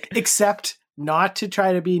 Like, except not to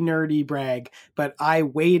try to be nerdy brag, but I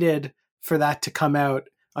waited for that to come out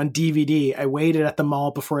on DVD. I waited at the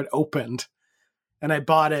mall before it opened, and I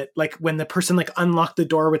bought it like when the person like unlocked the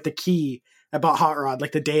door with the key. I bought Hot Rod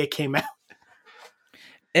like the day it came out.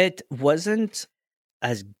 It wasn't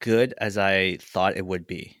as good as I thought it would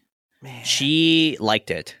be. Man, she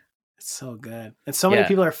liked it. It's so good. And so many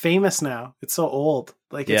people are famous now. It's so old.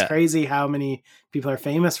 Like, it's crazy how many people are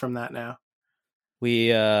famous from that now.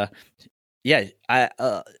 We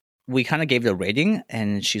we kind of gave it a rating,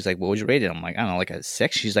 and she's like, "What would you rate it?" I'm like, "I don't know, like a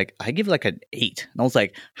 6." She's like, "I give it like an 8." And I was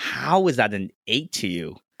like, "How is that an 8 to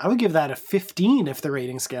you?" I would give that a 15 if the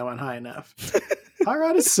rating scale went high enough. Hot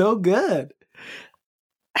Rod is so good.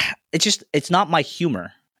 It's not my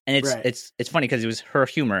humor. And it's funny because it was her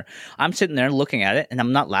humor. I'm sitting there looking at it, and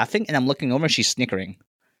I'm not laughing, and I'm looking over, and she's snickering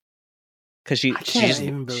because she's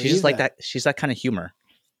just like that. She's that kind of humor.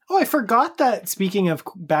 Oh, I forgot that. Speaking of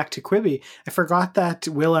back to Quibi, I forgot that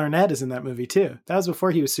Will Arnett is in that movie too. That was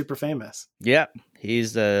before he was super famous. Yeah,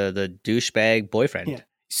 he's the douchebag boyfriend.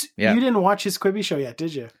 Yeah. You didn't watch his Quibi show yet,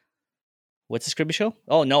 did you? What's his Quibi show?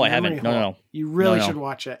 Oh, no, I haven't. No. You really should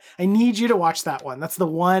watch it. I need you to watch that one. That's the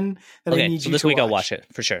one that I need you to watch. This week I'll watch it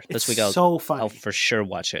for sure. This week so funny. I'll for sure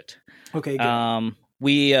watch it. Okay, good.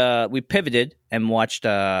 We pivoted and watched.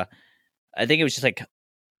 I think it was just like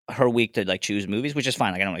her week to like choose movies, which is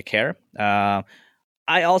fine. Like, I don't really care.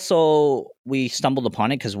 We stumbled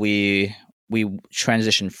upon it because we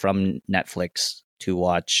transitioned from Netflix to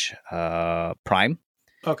watch Prime.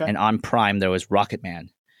 Okay. And on Prime there was Rocket Man.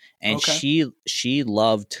 And she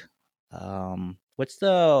loved what's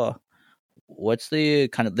the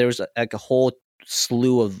kind of, there was like a whole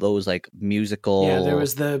slew of those like musical. Yeah, there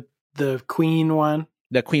was the Queen one.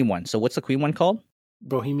 The Queen one. So what's the Queen one called?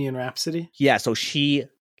 Bohemian Rhapsody. Yeah, so she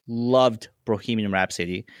loved Bohemian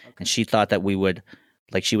Rhapsody, and she thought that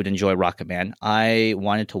she would enjoy Rocket Man. I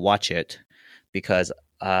wanted to watch it because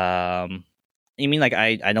you mean like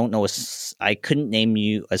I don't know I couldn't name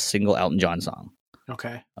you a single Elton John song.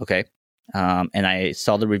 Okay. And I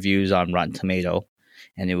saw the reviews on Rotten Tomato,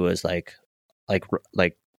 and it was like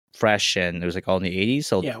fresh, and it was like all in the 80s.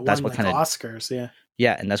 So that's what kind of Oscars.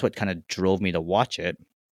 Yeah, and that's what kind of drove me to watch it.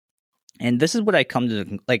 And this is what I come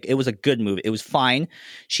to like. It was a good movie. It was fine.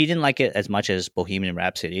 She didn't like it as much as Bohemian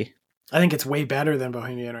Rhapsody. I think it's way better than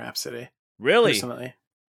Bohemian Rhapsody. Really? Personally.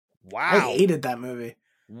 Wow. I hated that movie.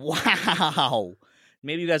 Wow.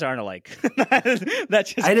 Maybe you guys aren't alike.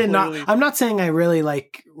 That's just I did clearly... not. I'm not saying I really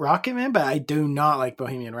like Rocketman, but I do not like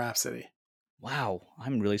Bohemian Rhapsody. Wow,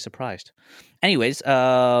 I'm really surprised. Anyways,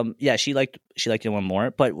 yeah, she liked it one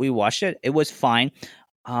more, but we watched it. It was fine.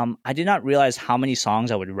 I did not realize how many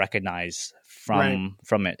songs I would recognize from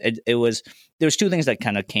it. It was there's two things that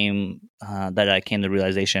kind of came that I came to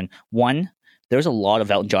realization. One, there's a lot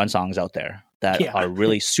of Elton John songs out there that are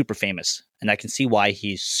really super famous, and I can see why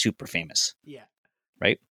he's super famous. Yeah,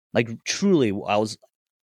 right. Like truly, I was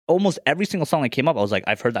almost every single song that came up. I was like,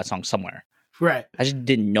 I've heard that song somewhere. Right. I just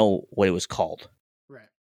didn't know what it was called.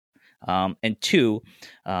 Right. And two,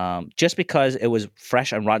 just because it was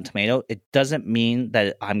fresh on Rotten Tomato, it doesn't mean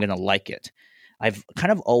that I'm gonna like it. I've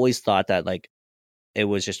kind of always thought that like it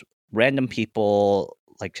was just random people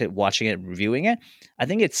like watching it, reviewing it. I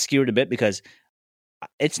think it's skewed a bit because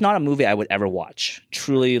it's not a movie I would ever watch.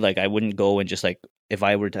 Truly, like I wouldn't go and just like if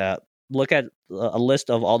I were to look at a list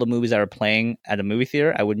of all the movies that are playing at a movie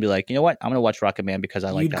theater, I wouldn't be like, you know what, I'm gonna watch Rocketman because I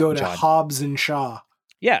like. You'd go to Hobbs and Shaw.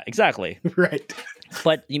 Yeah, exactly. Right.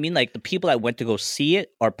 But you mean like the people that went to go see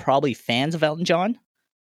it are probably fans of Elton John?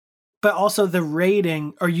 But also the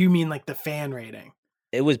rating, or you mean like the fan rating?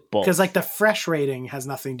 It was both. Because like the fresh rating has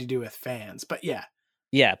nothing to do with fans. But yeah.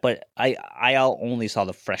 Yeah, but I only saw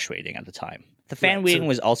the fresh rating at the time. The fan rating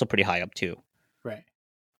was also pretty high up too. Right.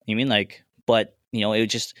 You mean like, but you know, it was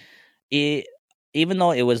just even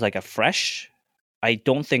though it was like a fresh, I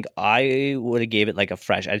don't think I would have gave it like a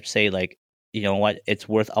fresh. I'd say like, you know what, it's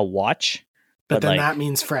worth a watch. But then like, that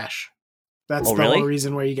means fresh. That's the really? whole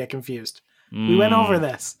reason where you get confused. We went over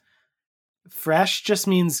this. Fresh just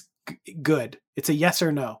means good. It's a yes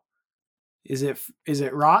or no. Is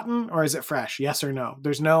it rotten or is it fresh? Yes or no.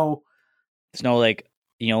 There's no like,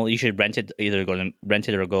 you know, you should rent it, either rent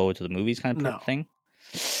it or go to the movies kind of thing.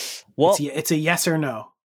 Well, it's a yes or no.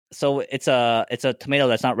 So it's a tomato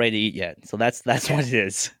that's not ready to eat yet. So that's okay. what it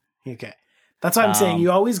is. Okay. That's what I'm saying.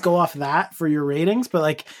 You always go off that for your ratings, but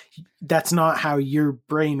like that's not how your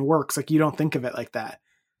brain works. Like you don't think of it like that.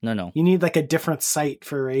 No. You need like a different site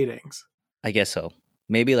for ratings. I guess so.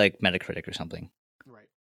 Maybe like Metacritic or something. Right.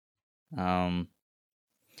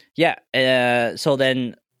 Yeah. So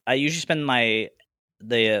then I usually spend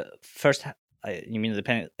the first. You mean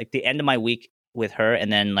the end of my week with her,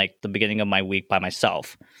 and then like the beginning of my week by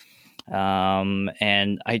myself.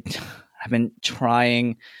 And I've been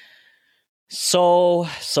trying so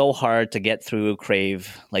hard to get through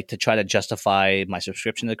Crave, like to try to justify my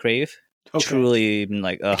subscription to Crave. Okay. Truly been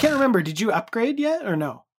like, ugh. I can't remember. Did you upgrade yet or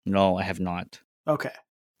no? No, I have not. Okay.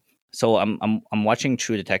 So I'm watching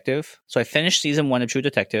True Detective. So I finished season 1 of True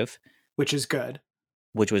Detective, which is good.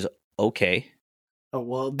 Which was okay. Oh,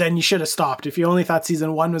 well, then you should have stopped. If you only thought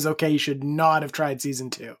season 1 was okay, you should not have tried season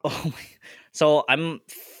 2. Oh my. So I'm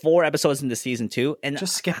 4 episodes into season 2 and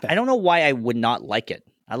just skip it. I don't know why I would not like it.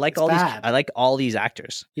 I like all these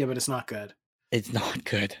actors. Yeah, but it's not good. It's not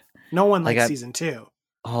good. No one likes season 2.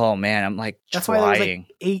 Oh man, I'm like that's trying.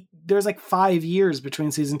 Why there's like 5 years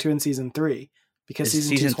between season 2 and season 3 because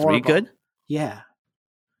season 2 is horrible. 3 good? Yeah.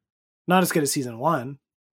 Not as good as season 1.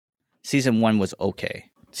 Season 1 was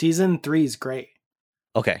okay. Season 3 is great.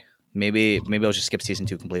 Okay. Maybe I'll just skip season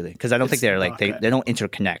 2 completely because I don't think they're like they don't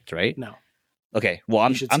interconnect, right? No. Okay. Well,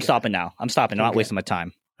 I'm stopping now. I'm stopping. I'm not wasting my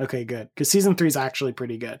time. Okay, good. Because season 3 is actually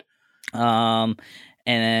pretty good.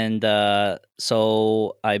 And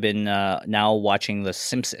so I've been now watching The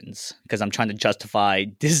Simpsons because I'm trying to justify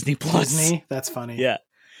Disney Plus. Disney? That's funny. Yeah.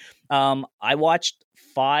 I watched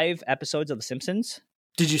 5 episodes of The Simpsons.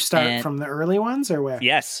 Did you start from the early ones or where?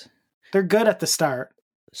 Yes. They're good at the start.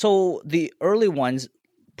 So the early ones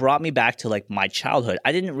brought me back to like my childhood.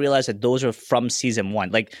 I didn't realize that those are from season 1.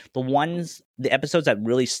 Like the episodes that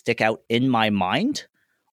really stick out in my mind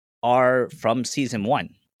are from season 1.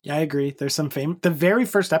 Yeah, I agree. There's some fame. The very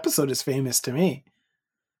first episode is famous to me.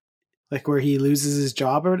 Like where he loses his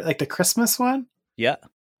job or like the Christmas one. Yeah.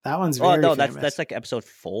 That one's very famous. That's like episode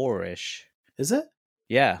 4-ish. Is it?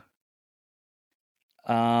 Yeah.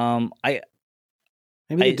 Maybe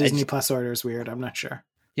the Disney Plus order is weird. I'm not sure.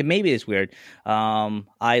 Yeah, maybe it's weird. Loses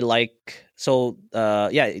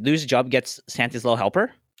job, gets Santa's Little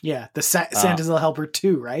Helper. Yeah, the Santa's Little Helper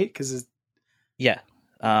 2, right? Because yeah.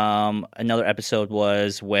 Another episode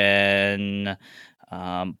was when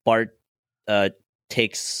Bart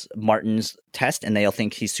takes Martin's test, and they'll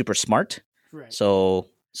think he's super smart. Right. So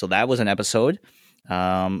that was an episode.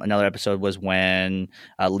 Another episode was when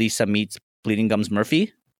Lisa meets Bleeding Gums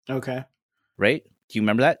Murphy. Okay. Right? Do you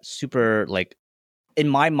remember that? Super, like, in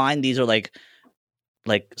my mind, these are like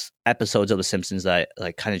episodes of The Simpsons that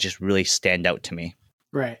like kind of just really stand out to me.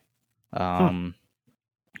 Right.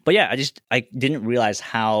 But yeah, I didn't realize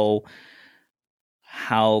how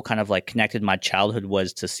kind of like connected my childhood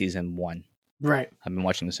was to season 1. Right. I've been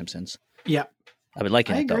watching The Simpsons. Yeah. I've been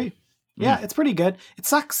liking I it agree. though. Yeah, it's pretty good. It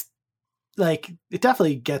sucks. Like, it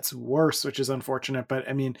definitely gets worse, which is unfortunate, but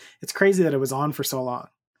I mean, it's crazy that it was on for so long.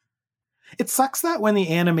 It sucks that when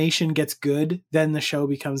the animation gets good, then the show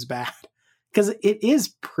becomes bad. Because it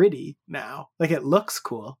is pretty now. Like, it looks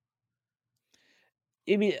cool.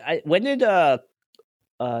 I mean, when did I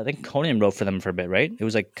think Conan wrote for them for a bit, right? It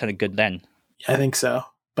was like kind of good then. I think so,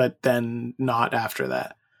 but then not after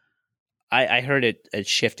that. I heard it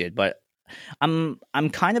shifted, but I'm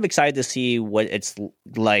kind of excited to see what it's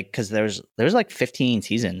like because there's like 15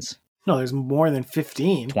 seasons. No, there's more than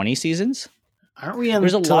 15. 20 seasons? Aren't we in?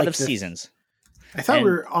 There's a lot of seasons. I thought we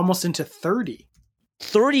were almost into 30.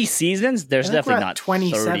 30 seasons? There's definitely not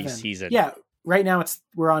 27. 30 seasons. Yeah, right now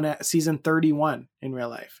we're on season 31 in real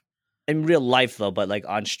life. In real life though, but like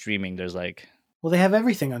on streaming there's like, well, they have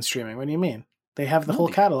everything on streaming. What do you mean? They have the whole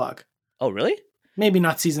catalog. Oh, really? Maybe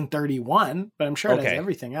not season 31, but I'm sure it has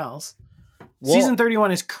everything else. Well, season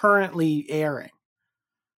 31 is currently airing.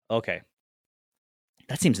 Okay.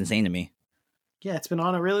 That seems insane to me. Yeah, it's been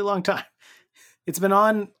on a really long time. It's been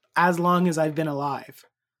on as long as I've been alive.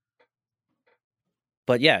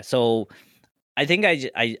 But yeah, so I think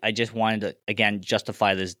I just wanted to, again,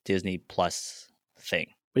 justify this Disney Plus thing.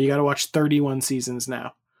 But you got to watch 31 seasons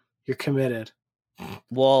now. You're committed.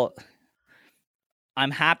 Well,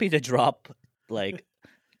 I'm happy to drop like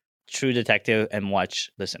True Detective and watch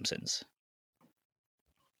The Simpsons.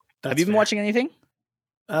 Have you been watching anything?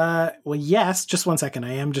 Well, yes. Just 1 second.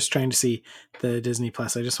 I am just trying to see the Disney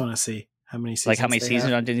Plus. I just want to see how many seasons. Like how many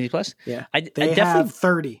seasons on Disney Plus? Yeah, I definitely have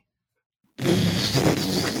 30.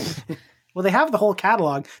 Well, they have the whole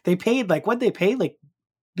catalog. They paid what'd they pay? Like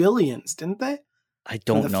billions, didn't they? I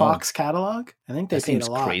don't know. The Fox catalog. I think they paid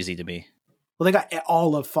a lot. Seems crazy to me. Well, they got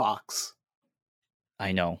all of Fox.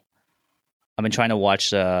 I know. I've been trying to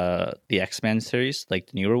watch the X-Men series, like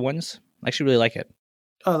the newer ones. I actually really like it.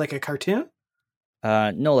 Oh, like a cartoon?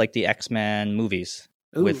 No, like the X-Men movies.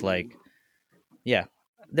 Ooh. With like, yeah,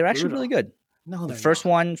 they're actually really good. No, the first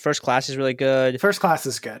one, First Class, is really good. First Class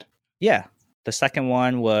is good. Yeah, the second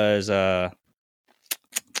one was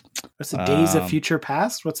what's the Days of Future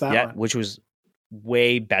Past? What's that one? Which was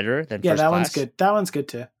way better than First Class. One's good. That one's good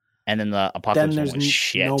too. And then the Apocalypse one was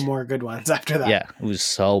shit. No more good ones after that. Yeah, it was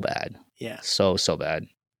so bad. Yeah, so bad.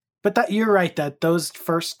 But you're right that those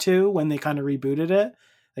first two, when they kind of rebooted it,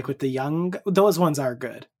 like with the young, those ones are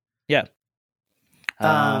good. Yeah.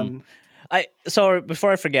 So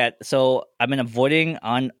before I forget, so I've been avoiding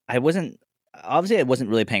I wasn't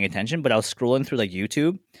really paying attention, but I was scrolling through like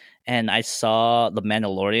YouTube and I saw the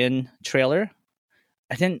Mandalorian trailer.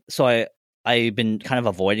 I've been kind of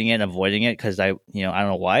avoiding it because I don't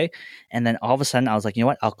know why. And then all of a sudden I was like, you know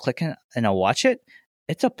what? I'll click it and I'll watch it.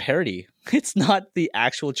 It's a parody. It's not the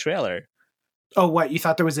actual trailer. Oh, what? You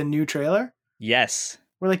thought there was a new trailer? Yes.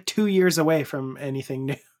 We're like 2 years away from anything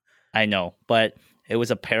new. I know, but it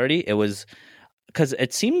was a parody. It was because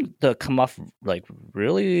it seemed to come off like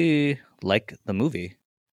really like the movie.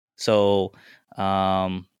 So,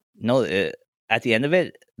 no, at the end of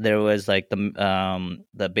it, there was like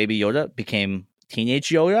the baby Yoda became teenage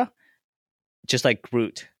Yoda, just like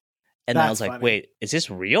Groot. And then I was like, funny. Wait, is this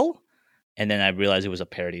real? And then I realized it was a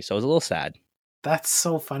parody. So it was a little sad. That's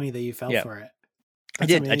so funny that you fell for it.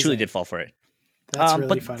 That's amazing. I truly did fall for it. That's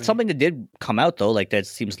really funny. Something that did come out though, like that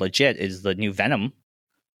seems legit, is the new Venom.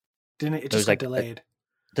 Didn't it just got delayed?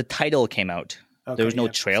 The title came out. Okay, there was no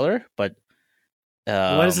trailer, but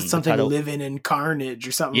what is it? Something living in carnage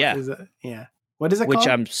or something? Yeah, yeah. What is it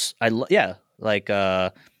called?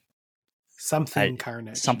 Something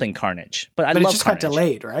carnage. Something carnage. But it just got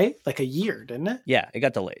delayed, right? Like a year, didn't it? Yeah, it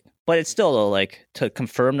got delayed. But it's still like to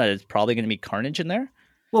confirm that it's probably going to be Carnage in there.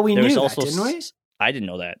 Well, we knew that, didn't we? I didn't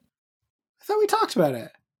know that. I thought we talked about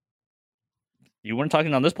it. You weren't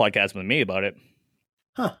talking on this podcast with me about it.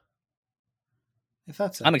 Huh. I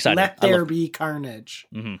thought so. I'm excited. Let there be carnage.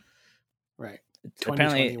 Mm-hmm. Right.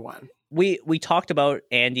 2021. We talked about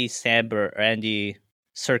Andy Serkis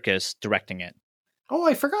directing it. Oh,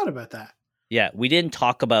 I forgot about that. Yeah, we didn't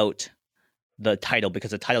talk about the title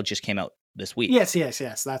because the title just came out this week. Yes,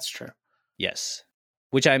 that's true. Yes.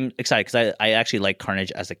 Which I'm excited because I actually like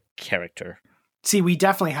Carnage as a character. See, we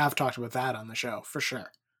definitely have talked about that on the show, for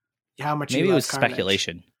sure. How much maybe you it was Carnage.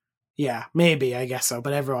 Speculation. Yeah, maybe, I guess so.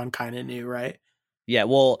 But everyone kind of knew, right? Yeah,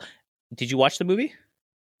 well, did you watch the movie?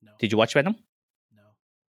 No. Did you watch Venom?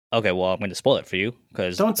 No. Okay, well, I'm going to spoil it for you.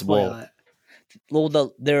 Don't spoil it.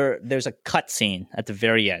 Well, there's a cut scene at the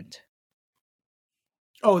very end.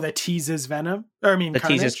 Oh, that teases Venom? Or I mean, The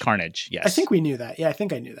Carnage? teases Carnage, yes. I think we knew that. Yeah, I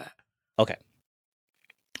think I knew that. Okay.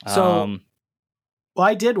 So, well,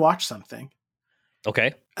 I did watch something.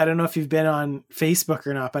 Okay. I don't know if you've been on Facebook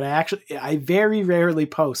or not, but I very rarely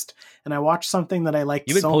post, and I watched something that I liked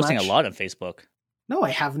so much. You've been posting a lot on Facebook. No,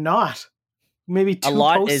 I have not. Maybe two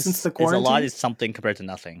posts since the A quarantine. lot is something compared to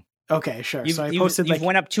nothing. Okay, sure. So I posted you've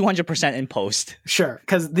went up 200% in post. Sure,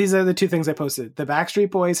 because these are the two things I posted. The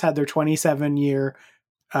Backstreet Boys had their 27-year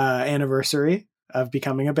anniversary of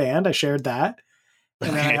becoming a band. I shared that.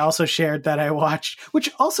 And then I also shared that I watched, which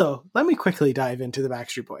also, let me quickly dive into the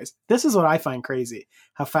Backstreet Boys. This is what I find crazy,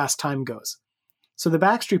 how fast time goes. So the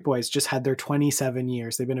Backstreet Boys just had their 27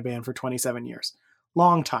 years. They've been a band for 27 years.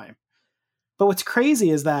 Long time. But what's crazy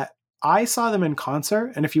is that I saw them in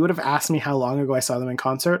concert, and if you would have asked me how long ago I saw them in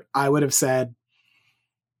concert, I would have said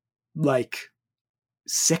like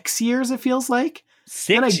 6 years, it feels like.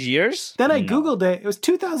 6 years? Then I Googled it. It was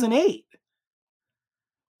 2008.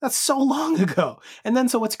 That's so long ago. And then,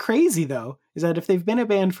 so what's crazy though, is that if they've been a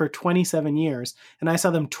band for 27 years and I saw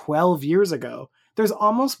them 12 years ago, there's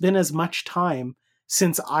almost been as much time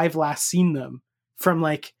since I've last seen them from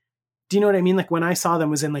like, do you know what I mean? Like when I saw them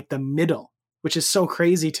was in like the middle, which is so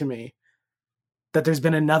crazy to me that there's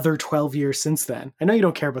been another 12 years since then. I know you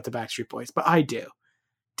don't care about the Backstreet Boys, but I do.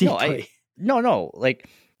 Deeply. No. Like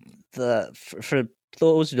for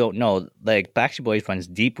those who don't know, like Backstreet Boys runs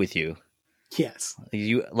deep with you. Yes.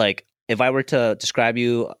 You like if I were to describe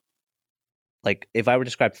you, like if I were to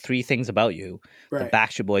describe 3 things about you, right. The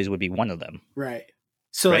Backstreet Boys would be one of them. Right.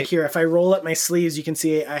 So like here, if I roll up my sleeves, you can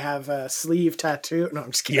see I have a sleeve tattoo. No,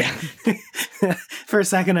 I'm just kidding. Yeah. For a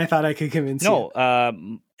second, I thought I could convince you.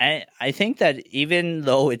 No, I think that even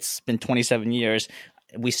though it's been 27 years,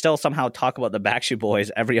 we still somehow talk about the Backstreet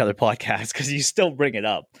Boys every other podcast because you still bring it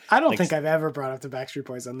up. I don't think I've ever brought up the Backstreet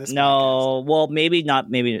Boys on this podcast. No, well,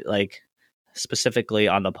 maybe like specifically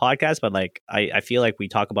on the podcast, but like I feel like we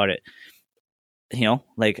talk about it, you know,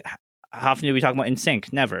 like how often do we talk about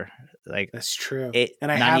NSYNC? Never. Like that's true.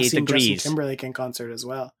 And I have seen Justin Timberlake in concert as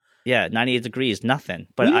well. Yeah, 98 Degrees, nothing.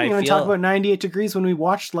 But we didn't even talk about 98 Degrees when we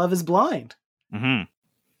watched Love Is Blind. Mm-hmm.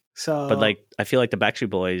 So, but like I feel like the Backstreet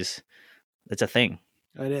Boys, it's a thing.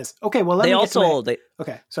 It is. Okay, well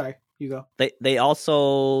okay, sorry, you go. They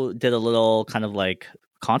also did a little kind of like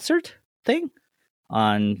concert thing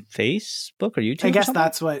on Facebook or YouTube. I guess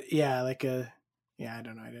that's what I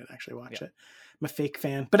don't know. I didn't actually watch it. I'm a fake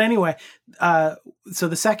fan. But anyway, so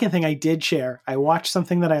the second thing I did share, I watched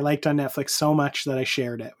something that I liked on Netflix so much that I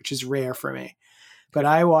shared it, which is rare for me. But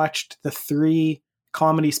I watched the 3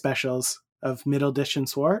 comedy specials of Middleditch and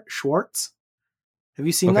Schwartz. Have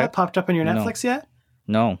you seen that popped up on your Netflix yet?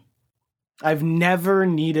 No. I've never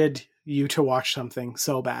needed you to watch something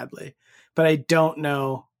so badly, but I don't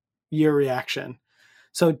know your reaction.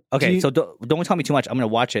 So so don't tell me too much. I'm going to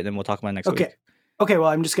watch it, and then we'll talk about it next week. Okay, well,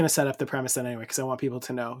 I'm just going to set up the premise then anyway, because I want people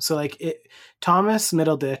to know. So like Thomas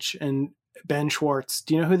Middleditch and Ben Schwartz,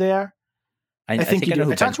 do you know who they are? I think you do.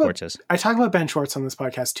 Who Ben Schwartz is. I talk about Ben Schwartz on this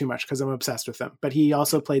podcast too much because I'm obsessed with him, but he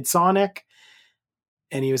also played Sonic,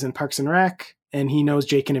 and he was in Parks and Rec, and he knows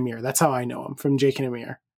Jake and Amir. That's how I know him, from Jake and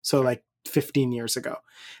Amir. So like 15 years ago.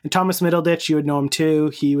 And Thomas Middleditch, you would know him too.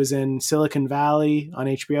 He was in Silicon Valley on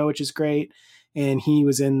HBO, which is great. And he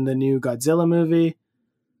was in the new Godzilla movie.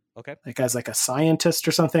 Okay. Like as like a scientist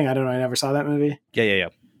or something. I don't know. I never saw that movie. Yeah.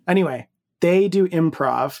 Anyway, they do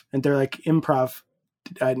improv, and they're like an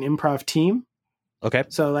improv team. Okay.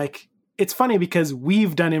 So like, it's funny because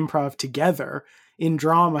we've done improv together in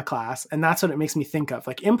drama class, and that's what it makes me think of.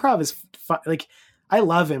 Like improv is fun. Like I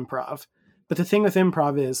love improv, but the thing with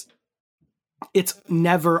improv is it's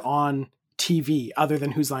never on TV other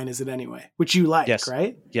than Whose Line Is It Anyway, which you like,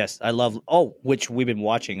 right? Yes, I love. Which we've been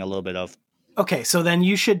watching a little bit of. Okay, so then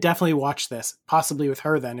you should definitely watch this, possibly with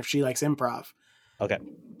her then, if she likes improv. Okay.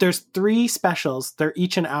 There's 3 specials. They're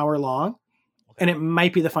each an hour long, and it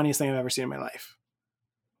might be the funniest thing I've ever seen in my life.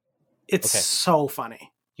 It's so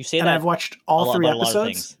funny. You say and that I've watched all 3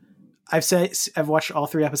 episodes. I've watched all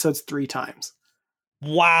 3 episodes 3 times.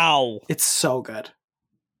 Wow. It's so good.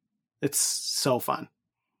 It's so fun.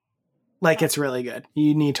 Like, it's really good.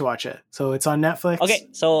 You need to watch it. So it's on Netflix. Okay,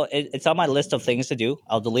 so it's on my list of things to do.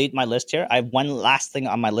 I'll delete my list here. I have one last thing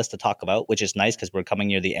on my list to talk about, which is nice because we're coming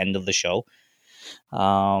near the end of the show.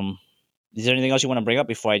 Is there anything else you want to bring up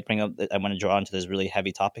before I bring up? I want to draw into this really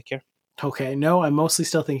heavy topic here. Okay, no, I'm mostly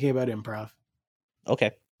still thinking about improv.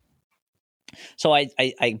 Okay. So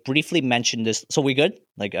I briefly mentioned this. So we good?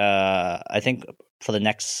 Like, I think for the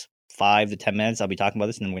next 5 to 10 minutes, I'll be talking about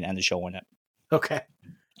this, and then we're going to end the show on it. Okay.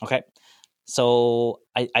 So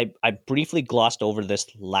I briefly glossed over this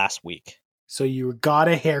last week. So you got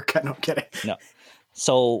a haircut. No, I'm kidding. No.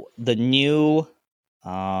 So the new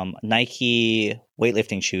Nike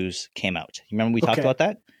weightlifting shoes came out. You remember we talked about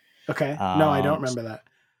that? Okay. No, I don't remember that.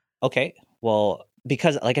 Okay. Well,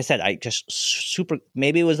 because like I said, I just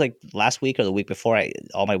maybe it was like last week or the week before.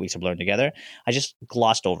 All my weeks have blurred together. I just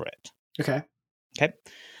glossed over it. Okay.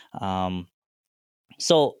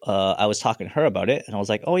 So I was talking to her about it, and I was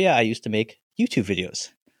like, "Oh yeah, I used to make YouTube videos,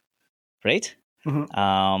 right?"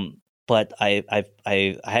 Mm-hmm. But I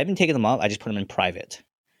haven't taken them off. I just put them in private.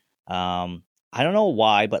 I don't know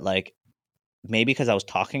why, but like maybe because I was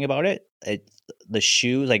talking about it. The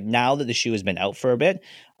shoe, like now that the shoe has been out for a bit,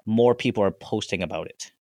 more people are posting about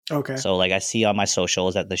it. Okay. So like I see on my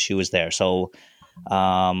socials that the shoe is there. So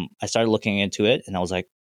I started looking into it, and I was like,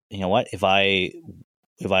 you know what? If I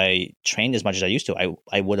trained as much as I used to,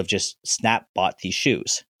 I would have just snap bought these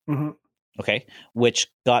shoes. Mm-hmm. Okay, which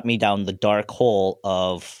got me down the dark hole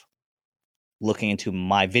of looking into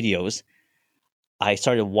my videos. I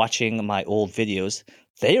started watching my old videos.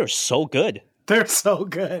 They are so good. They're so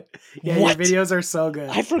good. Yeah, your videos are so good.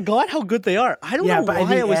 I forgot how good they are. I don't know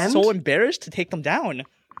why I was so embarrassed to take them down.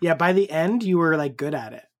 Yeah, by the end, you were like good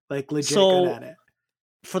at it. Like legit good at it.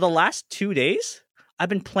 For the last 2 days, I've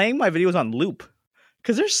been playing my videos on loop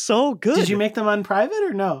because they're so good. Did you make them on private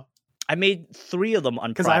or no? I made 3 of them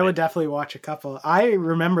on private. Because I would definitely watch a couple. I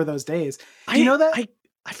remember those days. Do you know that?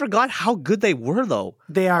 I forgot how good they were though.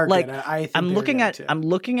 They are like, good. I think I'm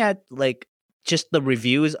looking at like just the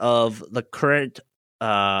reviews of the current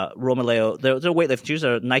Romaleo. They're weightlifting shoes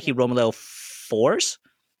are Nike Romaleo 4s.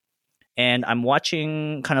 And I'm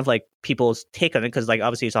watching kind of like people's take on it because like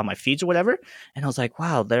obviously it's on my feeds or whatever. And I was like,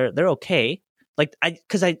 wow, they're okay. Like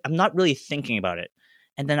because I'm not really thinking about it.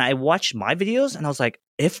 And then I watched my videos and I was like,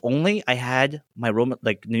 if only I had my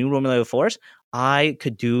new Romaleo 4s, I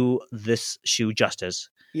could do this shoe justice.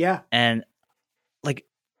 Yeah. And like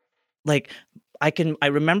I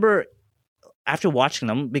remember after watching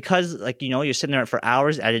them, because like, you know, you're sitting there for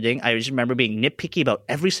hours editing. I just remember being nitpicky about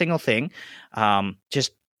every single thing. I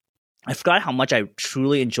forgot how much I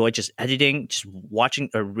truly enjoyed just editing, just watching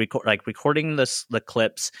or recording the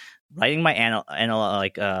clips, writing my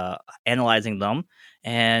analyzing them.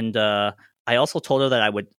 And I also told her that I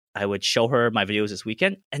would show her my videos this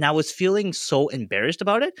weekend, and I was feeling so embarrassed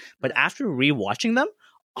about it. But after rewatching them,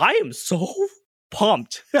 I am so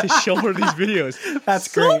pumped to show her these videos. That's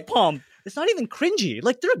so great. Pumped. It's not even cringy.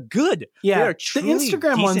 Like they're good. Yeah, they are truly the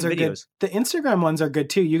Instagram ones are videos. good. The Instagram ones are good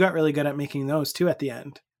too. You got really good at making those too at the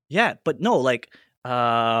end. Yeah, but no, like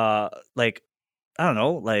I don't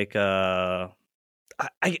know, like I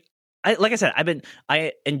like I said,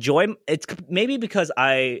 I enjoy it's maybe because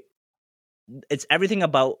it's everything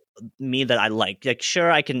about me that I like. Like sure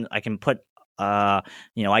I can put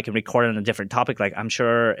you know, I can record on a different topic. Like I'm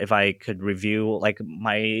sure if I could review like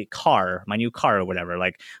my new car or whatever,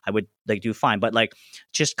 like I would like do fine. But like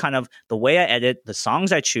just kind of the way I edit, the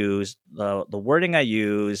songs I choose, the wording I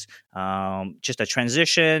use, just the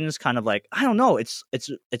transitions, kind of like I don't know. It's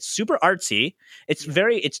super artsy.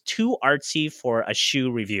 It's too artsy for a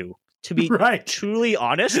shoe review. To be truly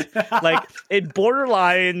honest, like it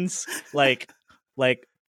borderlines like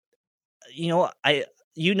you know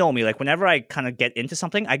you know me, like whenever I kind of get into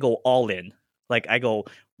something, I go all in. Like I go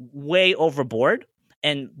way overboard.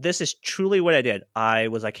 And this is truly what I did. I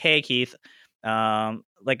was like, hey, Keith,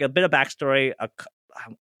 like a bit of backstory.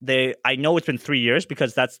 I know it's been 3 years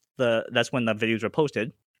because that's when the videos were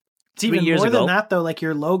posted. It's even more than that though. Like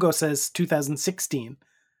your logo says 2016.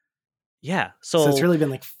 Yeah. So it's really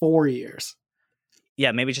been like 4 years.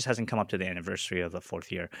 Yeah. Maybe it just hasn't come up to the anniversary of the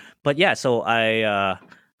 4th year. But yeah, so I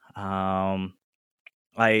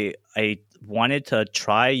wanted to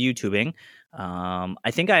try YouTubing.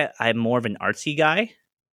 I think I'm more of an artsy guy,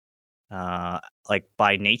 like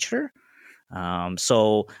by nature.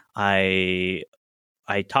 So I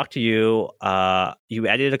talked to you. You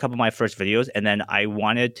edited a couple of my first videos, and then I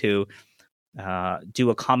wanted to do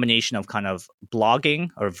a combination of kind of blogging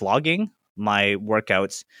or vlogging my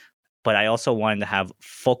workouts. But I also wanted to have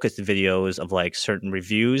focused videos of like certain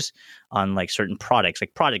reviews on like certain products,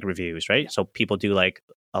 like product reviews, right? So people do like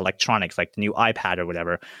electronics, like the new iPad or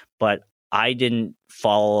whatever. But I didn't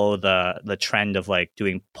follow the trend of like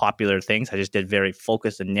doing popular things. I just did very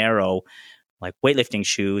focused and narrow, like weightlifting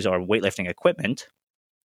shoes or weightlifting equipment.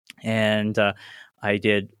 And I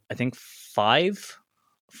did, I think, five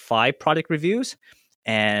product reviews,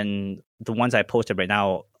 and the ones I posted right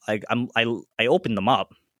now, I opened them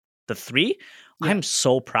up. The 3, yeah. I'm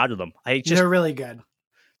so proud of them. They're really good.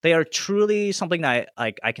 They are truly something that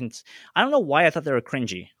I don't know why I thought they were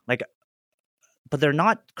cringy. Like but they're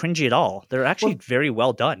not cringy at all. They're actually very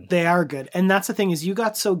well done. They are good. And that's the thing is you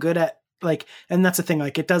got so good at like, and that's the thing,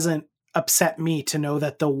 like it doesn't upset me to know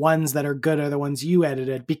that the ones that are good are the ones you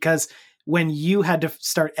edited, because when you had to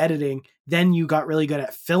start editing, then you got really good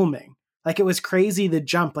at filming. Like it was crazy the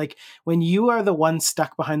jump. Like when you are the one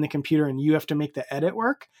stuck behind the computer and you have to make the edit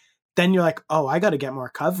work, then you're like, oh, I got to get more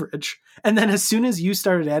coverage. And then as soon as you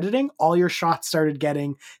started editing, all your shots started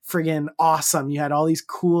getting friggin' awesome. You had all these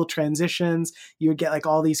cool transitions. You would get like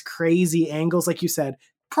all these crazy angles. Like you said,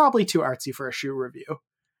 probably too artsy for a shoe review.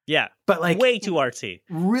 Yeah. But like way too artsy.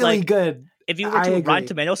 Really like, good. If you were to Rotten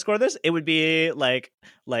Tomato score this, it would be like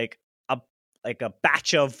a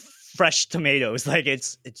batch of fresh tomatoes. Like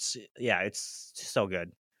it's so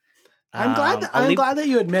good. I'm glad that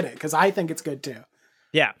you admit it, because I think it's good too.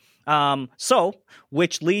 Yeah. So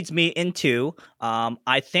which leads me into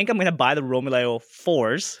I think I'm gonna buy the Romeo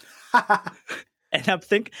 4s. And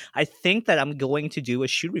I think that I'm going to do a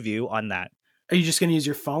shoot review on that. Are you just gonna use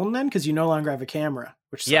your phone then? Because you no longer have a camera,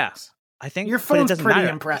 which sucks. Yeah. I think your phone's pretty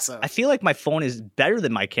impressive. I feel like my phone is better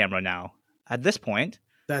than my camera now at this point.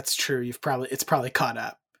 That's true. It's probably caught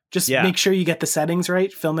up. Just make sure you get the settings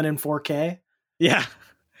right. Film it in 4K. Yeah.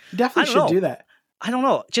 You definitely should do that. I don't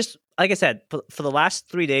know. Just like I said, for the last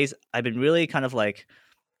 3 days, I've been really kind of last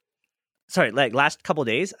couple of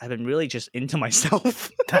days, I've been really just into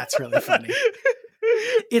myself. That's really funny.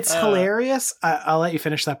 It's hilarious. I'll let you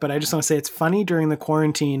finish that, but I just want to say it's funny during the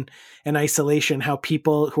quarantine and isolation how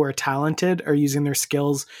people who are talented are using their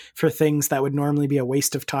skills for things that would normally be a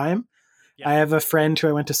waste of time. Yeah. I have a friend who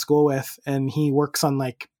I went to school with, and he works on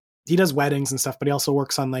he does weddings and stuff, but he also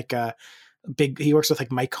works on he works with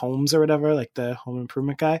like Mike Holmes or whatever, like the home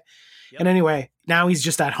improvement guy. Yep. And anyway, now he's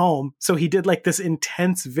just at home. So he did like this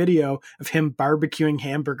intense video of him barbecuing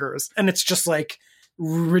hamburgers, and it's just like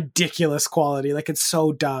ridiculous quality. Like it's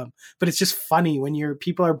so dumb, but it's just funny when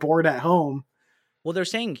people are bored at home. Well, they're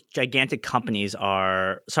saying gigantic companies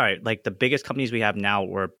like the biggest companies we have now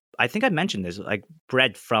I think I mentioned this, like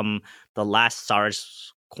bred from the last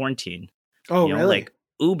SARS quarantine. Oh, really? Like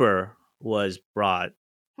Uber was brought.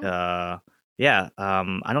 I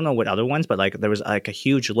don't know what other ones, but like there was like a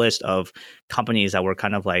huge list of companies that were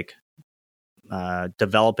kind of like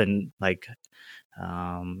developing like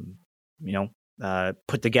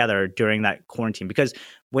put together during that quarantine. Because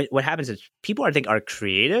what happens is people are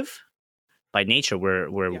creative by nature.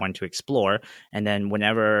 We're one to explore, and then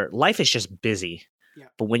whenever life is just busy. Yeah.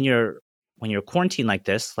 But when you're quarantined like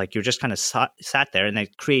this, like you're just kind of sat there, and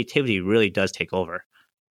that creativity really does take over.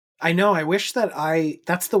 I know. I wish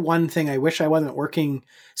that's the one thing I wish I wasn't working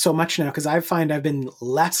so much now, because I find I've been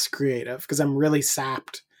less creative because I'm really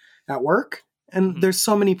sapped at work. And there's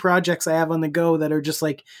so many projects I have on the go that are just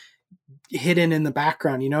like hidden in the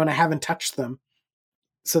background, and I haven't touched them.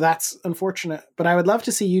 So that's unfortunate, but I would love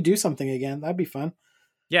to see you do something again. That'd be fun.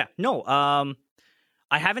 Yeah. No,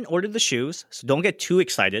 I haven't ordered the shoes, so don't get too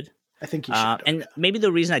excited. I think you should. And maybe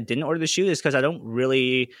the reason I didn't order the shoe is because I don't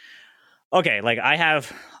really... Okay, like I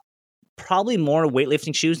have probably more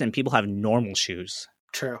weightlifting shoes than people have normal shoes.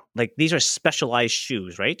 True. Like these are specialized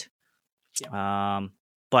shoes, right? Yeah.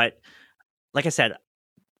 But like I said,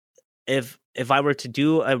 if I were to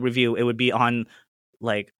do a review, it would be on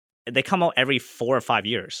like they come out every 4 or 5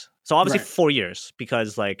 years. So obviously 4 years,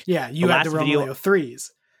 because like you had the Romeo 3s.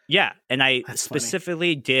 Yeah, and I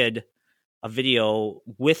specifically did a video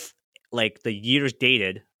with like the years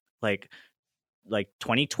dated, like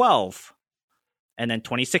 2012, and then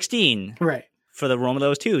 2016, right, for the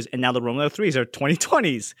Romeo 2s, and now the Romeo 3s are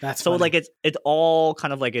 2020s. That's so funny. Like it's all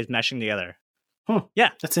kind of like is meshing together. Yeah,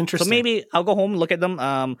 that's interesting. So maybe I'll go home and look at them.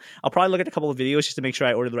 I'll probably look at a couple of videos just to make sure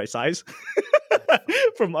I order the right size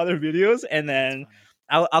from other videos, and then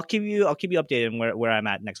I'll keep you updated where I'm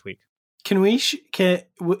at next week. Can we?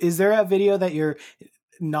 Is there a video that you're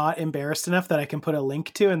not embarrassed enough that I can put a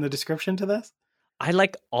link to in the description to this? I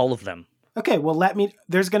like all of them. Okay, well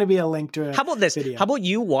there's going to be a link to it. How about this? Video. How about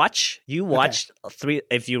you watch 3,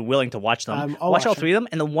 if you're willing to watch them. Watch all 3 of them,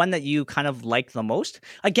 and the one that you kind of like the most.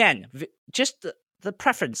 Again, just the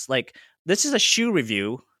preference. Like this is a shoe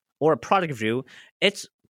review or a product review. It's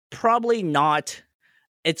probably not.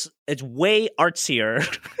 It's way artsier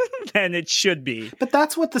than it should be. But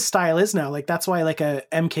that's what the style is now. Like that's why like a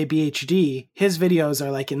MKBHD, his videos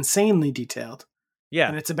are like insanely detailed. Yeah,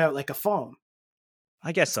 and it's about like a phone.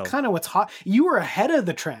 I guess so. Kind of what's hot. You were ahead of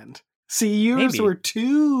the trend. See, yours were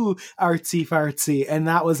too artsy fartsy, and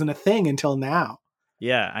that wasn't a thing until now.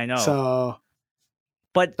 Yeah, I know. So,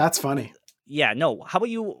 but that's funny. Yeah, no. How about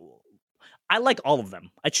you? I like all of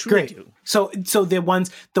them. I truly do. So the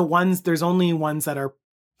ones, there's only ones that are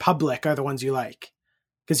public are the ones you like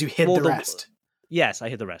because you hid the rest. Yes, I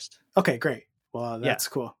hit the rest. Okay, great. Well, that's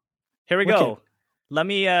cool. Here we go. Let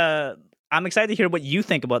me. I'm excited to hear what you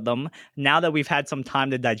think about them now that we've had some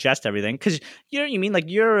time to digest everything. Because you know what you mean. Like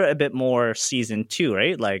you're a bit more seasoned too,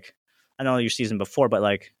 right? Like I know you're seasoned before, but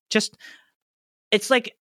like just it's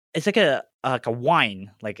like a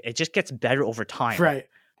wine. Like it just gets better over time. Right.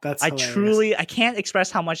 That's hilarious. I can't express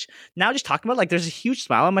how much now just talking about like there's a huge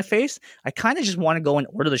smile on my face. I kind of just want to go and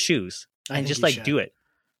order the shoes and just like do it.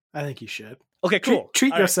 I think you should. Okay, cool.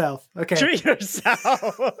 Treat yourself. Right. Okay. Treat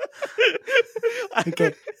yourself.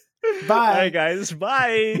 Okay. Bye. All right, guys.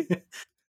 Bye.